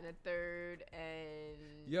this, that, and a third, and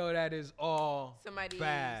Yo, that is all somebody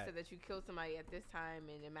bad. said that you killed somebody at this time,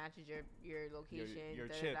 and it matches your location. your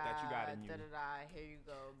chip that you got in you. Here you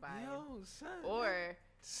go. Bye. Yo, son. Or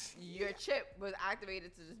your chip was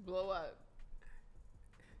activated to just blow up.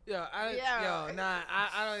 Yo, Yeah.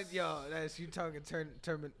 I don't. Yo, that's you talking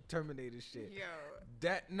Terminator shit. Yo.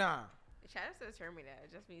 That nah. Shout out to Terminator. I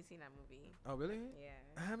just been seeing that movie. Oh really? Yeah.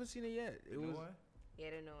 I haven't seen it yet. The new one? Yeah,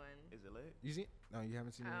 the new one. Is it lit? You seen? No, you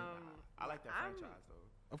haven't seen it. Yet? I like that I'm- franchise though.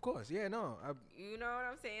 Of course, yeah, no. You know what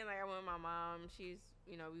I'm saying? Like I went with my mom. She's,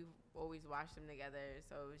 we've always watched them together,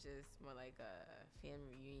 so it was just more like a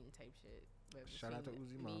family reunion type shit. But Shout out to between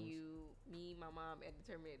Uzi Moms. me, my mom, and the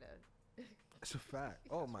Terminator. It's a fact.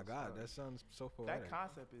 Oh my God, that sounds so poetic. That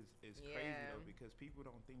concept is crazy Yeah. though, because people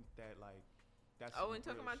don't think that like that's Oh, some and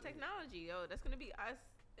talking real about shit. technology, that's gonna be us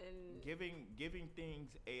and Giving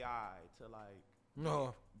things AI to like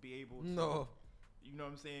No, be able to no, you know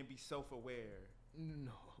what I'm saying, be self-aware.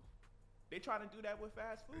 no, They trying to do that with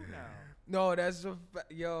fast food now. no. That's a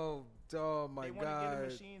yo. Oh my They want to God. give the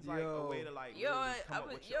machines like yo. a way to like yo, really come I up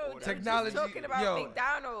was with your order. Technology- just talking about yo,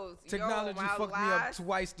 McDonald's. Technology yo, my fucked me up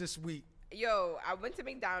twice this week. Yo, I went to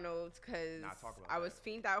McDonald's because Nah, talk about I was that.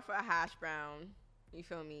 fiended out for a hash brown. You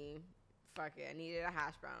feel me? Fuck it, I needed a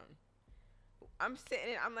hash brown. I'm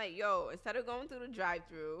sitting, I'm like, yo, instead of going through the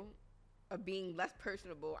drive-through, of being less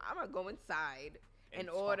personable, I'm gonna go inside and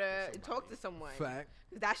order, talk to someone. Fact.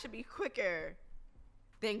 That should be quicker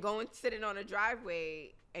than going sitting on a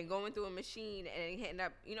driveway and going through a machine and hitting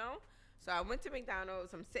up, So I went to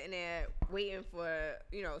McDonald's. I'm sitting there waiting for,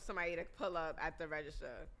 somebody to pull up at the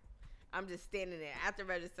register. I'm just standing there at the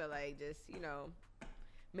register, like, just,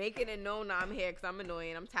 making it known that I'm here because I'm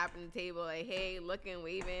annoying. I'm tapping the table, like, hey, looking,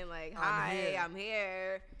 waving, like, hi, I'm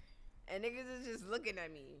here. And niggas is just looking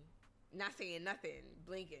at me, not saying nothing,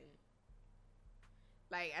 blinking.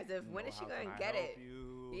 Like, as if, when is she going to get it?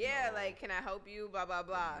 Yeah, like, can I help you? Blah, blah,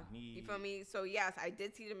 blah. You feel me? So, yes, I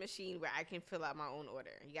did see the machine where I can fill out my own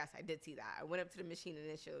order. Yes, I did see that. I went up to the machine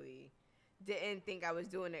initially. Didn't think I was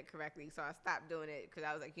doing it correctly, so I stopped doing it because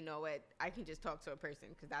I was like, you know what? I can just talk to a person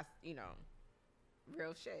because that's,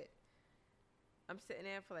 real shit. I'm sitting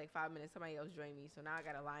there for like 5 minutes. Somebody else joined me, so now I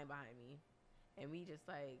got a line behind me. And we just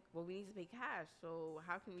like, well, we need to pay cash. So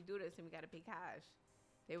how can we do this? And we got to pay cash.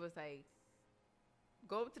 They was like,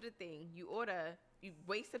 go up to the thing, you order, you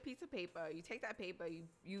waste a piece of paper, you take that paper,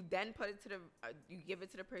 you then put it to you give it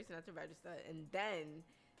to the person at the register, and then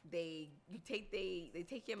they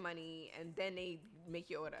take your money, and then they make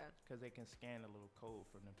your order. Because they can scan a little code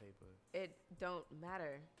from the paper. It don't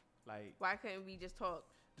matter. Like, Why couldn't we just talk?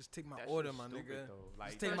 Just take my that order, shit's my stupid, nigga. though. Like,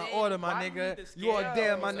 Just take So my then order, my why do we nigga. need to You are scan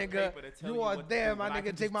there, a my piece of nigga. paper to tell You you are what to there, do my when I nigga.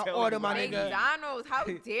 can Take just my tell order, you my what I nigga. need? McDonald's, how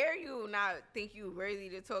dare you not think you worthy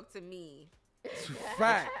to talk to me?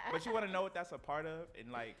 Fact. But you want to know what that's a part of?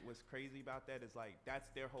 And, like, what's crazy about that is, like, that's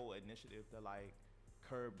their whole initiative to, like,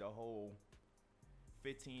 curb the whole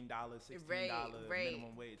 $15, $16 Right.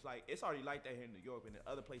 minimum wage. Like, it's already like that here in New York, and in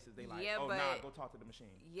other places they like, Yeah, oh, but- nah, go talk to the machine.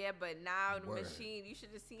 Yeah, but now the Word. machine, you should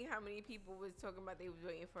have seen how many people was talking about they was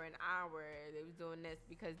waiting for an hour. They was doing this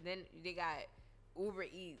because then they got Uber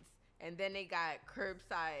Eats and then they got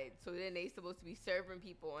curbside. So then they supposed to be serving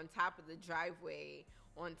people on top of the driveway,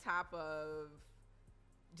 on top of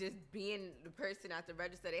just being the person at the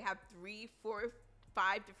register. They have 3, 4,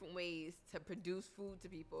 5 different ways to produce food to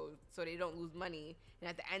people so they don't lose money. And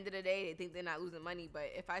at the end of the day, they think they're not losing money. But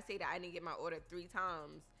if I say that I didn't get my order 3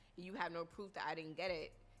 times and you have no proof that I didn't get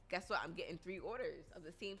it, guess what? I'm getting 3 orders of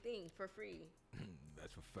the same thing for free.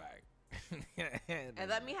 That's a fact. And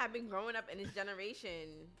let me have been growing up in this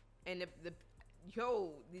generation, and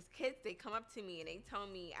these kids, they come up to me and they tell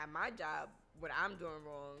me at my job what I'm doing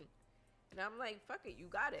wrong. And I'm like, fuck it, you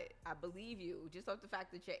got it. I believe you, just off the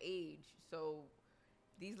fact that your age. So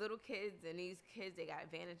these little kids and these kids, they got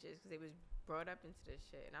advantages because they was brought up into this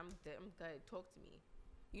shit. And I'm good. Talk to me.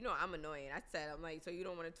 You know I'm annoying. I'm like, so you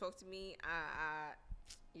don't want to talk to me?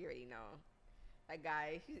 You already know. That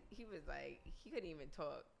guy, he was like, he couldn't even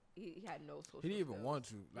talk. He had no social He didn't even skills. want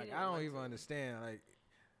to. Like, didn't I don't want even to. understand. Like,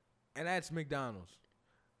 and that's McDonald's.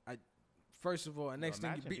 First of all, and next thing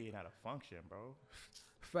you imagine be being at a function, bro.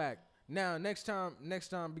 fact. Now, next time,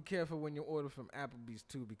 be careful when you order from Applebee's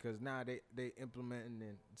too, because now they implementing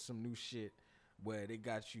in some new shit where they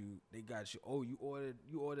got you. Oh, you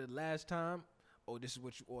ordered last time. Oh, this is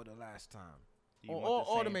what you ordered last time. Do you Or want the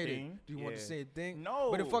same automated. thing? Do you want the Yeah. same thing? No.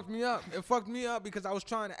 But it fucked me up. It fucked me up because I was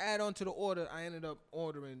trying to add on to the order. I ended up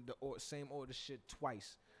ordering the same order shit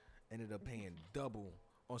twice. Ended up paying double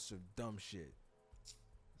on some dumb shit.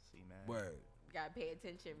 See, man. Word. Gotta pay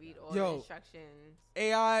attention, read all Yo. the instructions.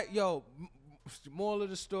 AI, Moral of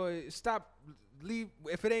the story: stop. Leave.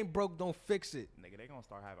 If it ain't broke, don't fix it. Nigga, they gonna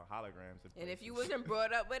start having holograms. And if you wasn't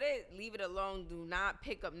brought up with it, leave it alone. Do not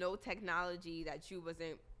pick up no technology that you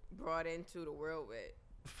wasn't brought into the world with.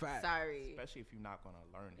 Fact. Sorry. especially if you're not gonna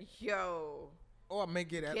learn it. Yo. Or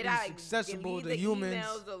make it at Get least out, accessible leave to the humans.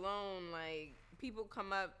 emails alone. Like, people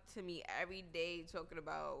come up to me every day talking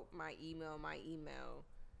about my email.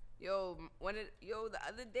 Yo, the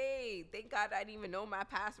other day, thank God I didn't even know my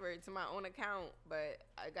password to my own account, but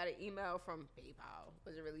I got an email from PayPal.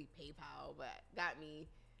 Wasn't really PayPal, but got me.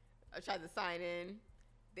 I tried to sign in.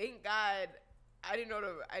 Thank God I didn't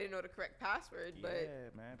know the correct password, but Yeah,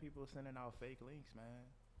 man, people sending out fake links, man.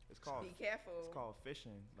 It's called be careful. It's called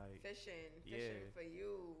phishing. Like Phishing Yeah. for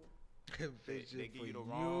you. they give you the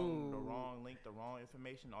wrong link, the wrong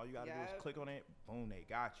information. All you gotta do Yup. is click on it. Boom, they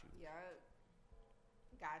got you. Yeah,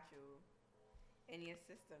 got you. In your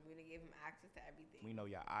system, we done gave him access to everything. We know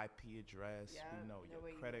your IP address. Yup, We know know your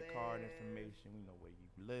where you credit card live. information. We know where you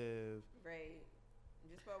live. Right.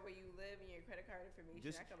 Just about where you live and your credit card information.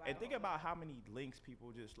 Just I could buy and the think whole about lot. how many links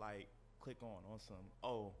people just like click on some.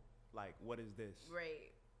 Oh, like what is this?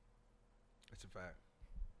 Right. It's a fact.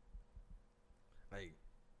 Like,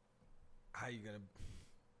 how you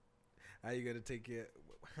gonna take care?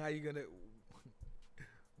 How you gonna?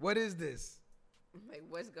 What is this? Like,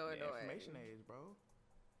 what's going The on? information age, bro.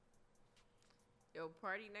 Yo,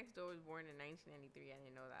 Party Next Door was born in 1993. I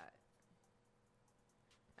didn't know that.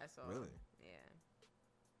 That's all. Really? Yeah.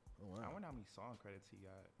 Oh I wow. wonder how many song credits he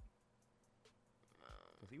got.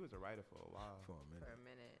 Cause he was a writer for a while. For a minute. For a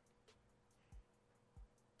minute.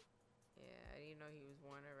 Yeah, I didn't know he was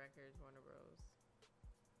Warner Records, Warner Bros.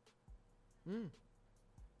 Hmm.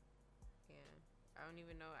 Yeah. I didn't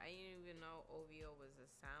even know OVO was a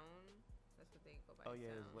sound. That's what they go by. Oh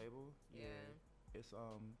yeah, his sound. label. Yeah. It's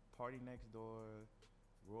Party Next Door,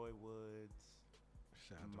 Roy Woods,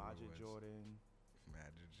 Shout out to Majid Roy Woods. Jordan,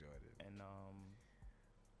 Majid Jordan. and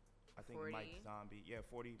I think 40. Mike Zombie. Yeah,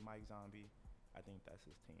 40 Mike Zombie. I think that's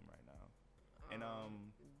his team right now. And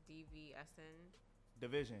DVSN.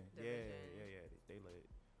 Division. Division. Yeah. They lit.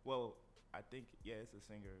 Well, I think it's a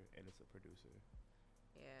singer and it's a producer.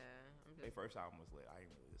 Yeah. I'm Their just. first album was lit. I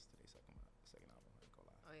ain't really listen to their second album. I ain't gonna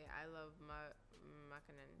lie. Oh yeah, I love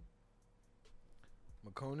Makanen.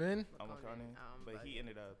 McConan. McCartney, but he bugging.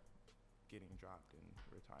 ended up getting dropped and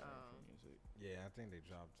retiring Oh. from music. Yeah, I think they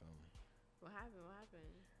dropped him. What happened?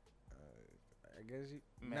 I guess he.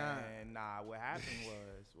 Nah. What happened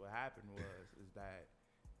was is that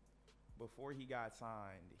before he got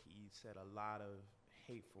signed, he said a lot of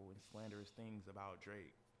hateful and slanderous things about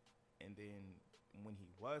Drake. And then when he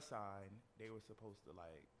was signed, they were supposed to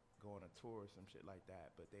like go on a tour or some shit like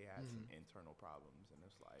that, but they had some internal problems, and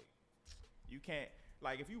it's like you can't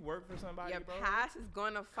like if you work for somebody, Your bro. past is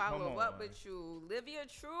gonna follow up on. with you. Live your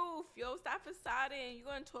truth. Yo, stop facading. You're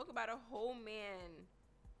gonna talk about a whole man,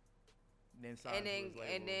 Then sign and to then his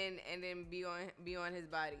label. and then be on his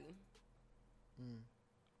body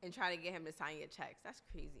and try to get him to sign your checks. That's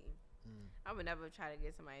crazy. I would never try to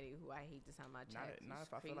get somebody who I hate to sign my checks. Not It's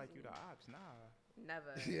if I feel like you crazy. the ops. Nah.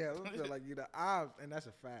 Never. Yeah, I feel like you the ops, and that's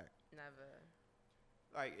a fact. Never.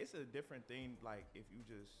 Like it's a different thing. Like if you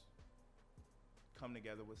just come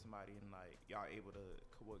together with somebody and like y'all able to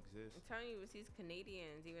coexist. I'm telling you, it's these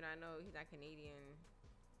Canadians. Even I know he's not Canadian.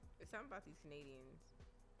 It's something about these Canadians.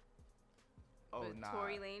 Oh But nah.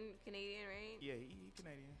 Tory Lane, Canadian, right? Yeah, he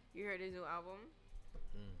Canadian. You heard his new album?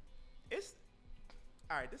 It's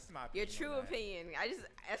all right. This is my Your opinion true on that. opinion. This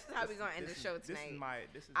is how we're gonna end the show tonight.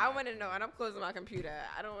 This is I my want to know, and opinion. I'm closing my computer.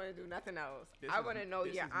 I don't want to do nothing else. This I is- want to know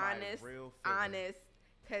this you're is my honest, real feeling.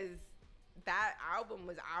 because that album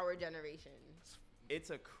was our generation. It's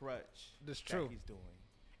a crutch. That's that true. He's doing.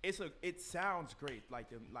 It sounds great. Like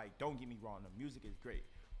don't get me wrong. The music is great,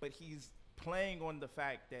 but he's playing on the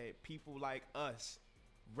fact that people like us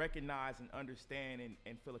recognize and understand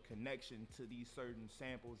and feel a connection to these certain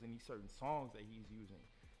samples and these certain songs that he's using.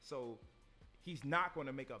 So he's not going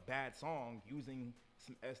to make a bad song using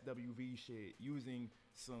some SWV shit, using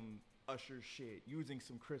some Usher shit, using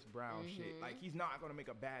some Chris Brown shit. Like he's not going to make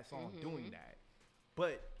a bad song doing that.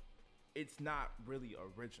 But it's not really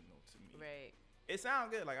original to me. Right. It sounds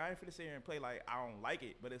good. Like I ain't finna sit here and play like I don't like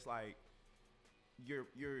it, but it's like you're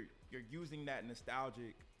using that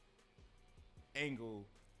nostalgic angle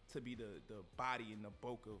to be the body and the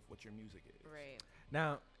bulk of what your music is. Right.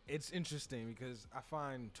 Now it's interesting because I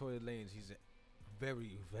find Tory Lanez, he's a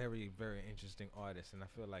very, very, very interesting artist, and I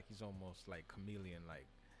feel like he's almost like chameleon, like,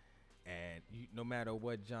 and no matter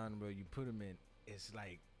what genre you put him in, it's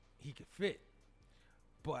like he could fit.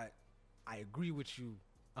 But I agree with you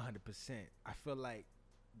 100%. I feel like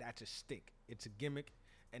that's a stick. It's a gimmick,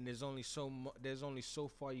 and there's only so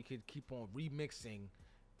far you could keep on remixing.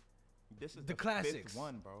 This is The classics. fifth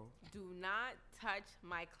one, bro. Do not touch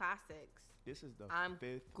my classics. This is the I'm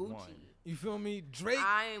fifth Gucci. one. You feel me? Drake.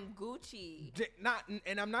 I'm Gucci.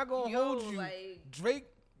 And I'm not gonna Yo, hold you. like, Drake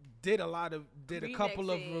did a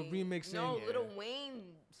couple of remixing. No, Yeah. Lil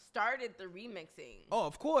Wayne started the remixing. Oh,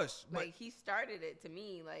 of course. But Like, he started it to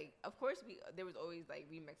me. Like, of course, there was always, like,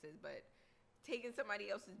 remixes, but taking somebody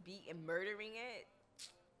else's beat and murdering it,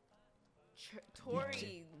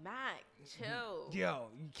 Tory, Mac, chill. yo,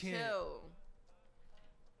 you can't.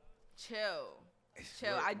 Chill.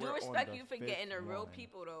 We're- I do we're on respect the you for fifth getting the real one.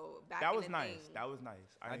 people, though, back That in was the nice. thing. That was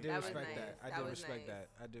nice. I ain't did That gonna was respect lie. nice. that. I That did was respect nice. that.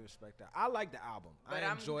 I did respect that. I like the album. But I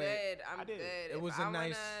I'm enjoy it. good. I'm I did. good. It If was I a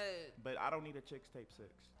nice- wanna- But I don't need a Chicks Tape 6.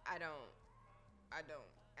 I don't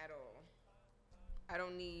at all. I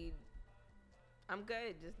don't need. I'm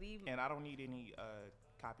good. Just leave. And I don't need any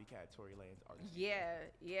copycat Tory Lanez artists.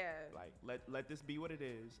 Yeah. Like let this be what it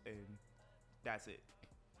is, and that's it.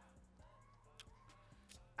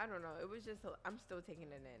 I don't know. It was just. I'm still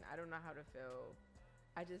taking it in. I don't know how to feel.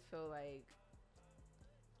 I just feel like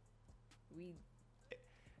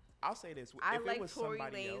I'll say this: I if it like was Tory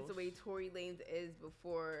somebody Lanez else, the way Tory Lanez is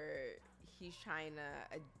before he's trying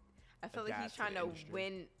to. I feel like he's Adapt to trying the to industry.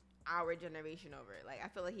 win our generation over. Like, I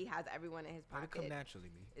feel like he has everyone in his Let it pocket. come naturally,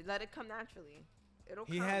 me. Let it come naturally. It'll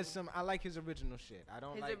He come. has some. I like his original shit. I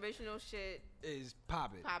don't His like original shit is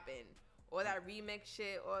poppin'. popping. Or that remix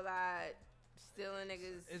shit, or that stealing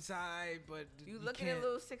niggas. It's alright, but You looking a can't-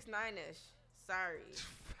 little 6ix9ine-ish. Sorry.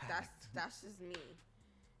 That's just me.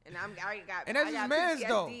 And I got And that's I his got mans,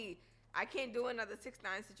 though. PTSD. I can't do another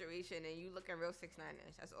 6ix9ine situation and you looking real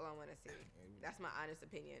 6ix9ine-ish. That's all I want to say. That's my honest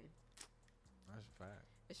opinion. That's a fact.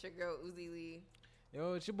 It's your girl Uzi Lee.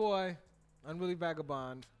 Yo, it's your boy, Unruly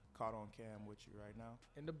Vagabond, caught on cam with you right now.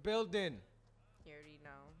 in the building. You already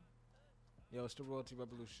know. Yo, it's the Royalty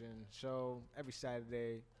Revolution show every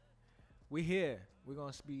Saturday. We here. We're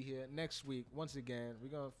gonna be here next week. Once again, we're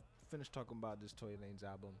gonna finish talking about this Tory Lanez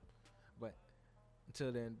album. But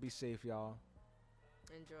until then, be safe, y'all.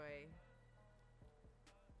 Enjoy.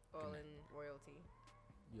 All in royalty.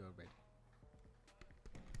 You already.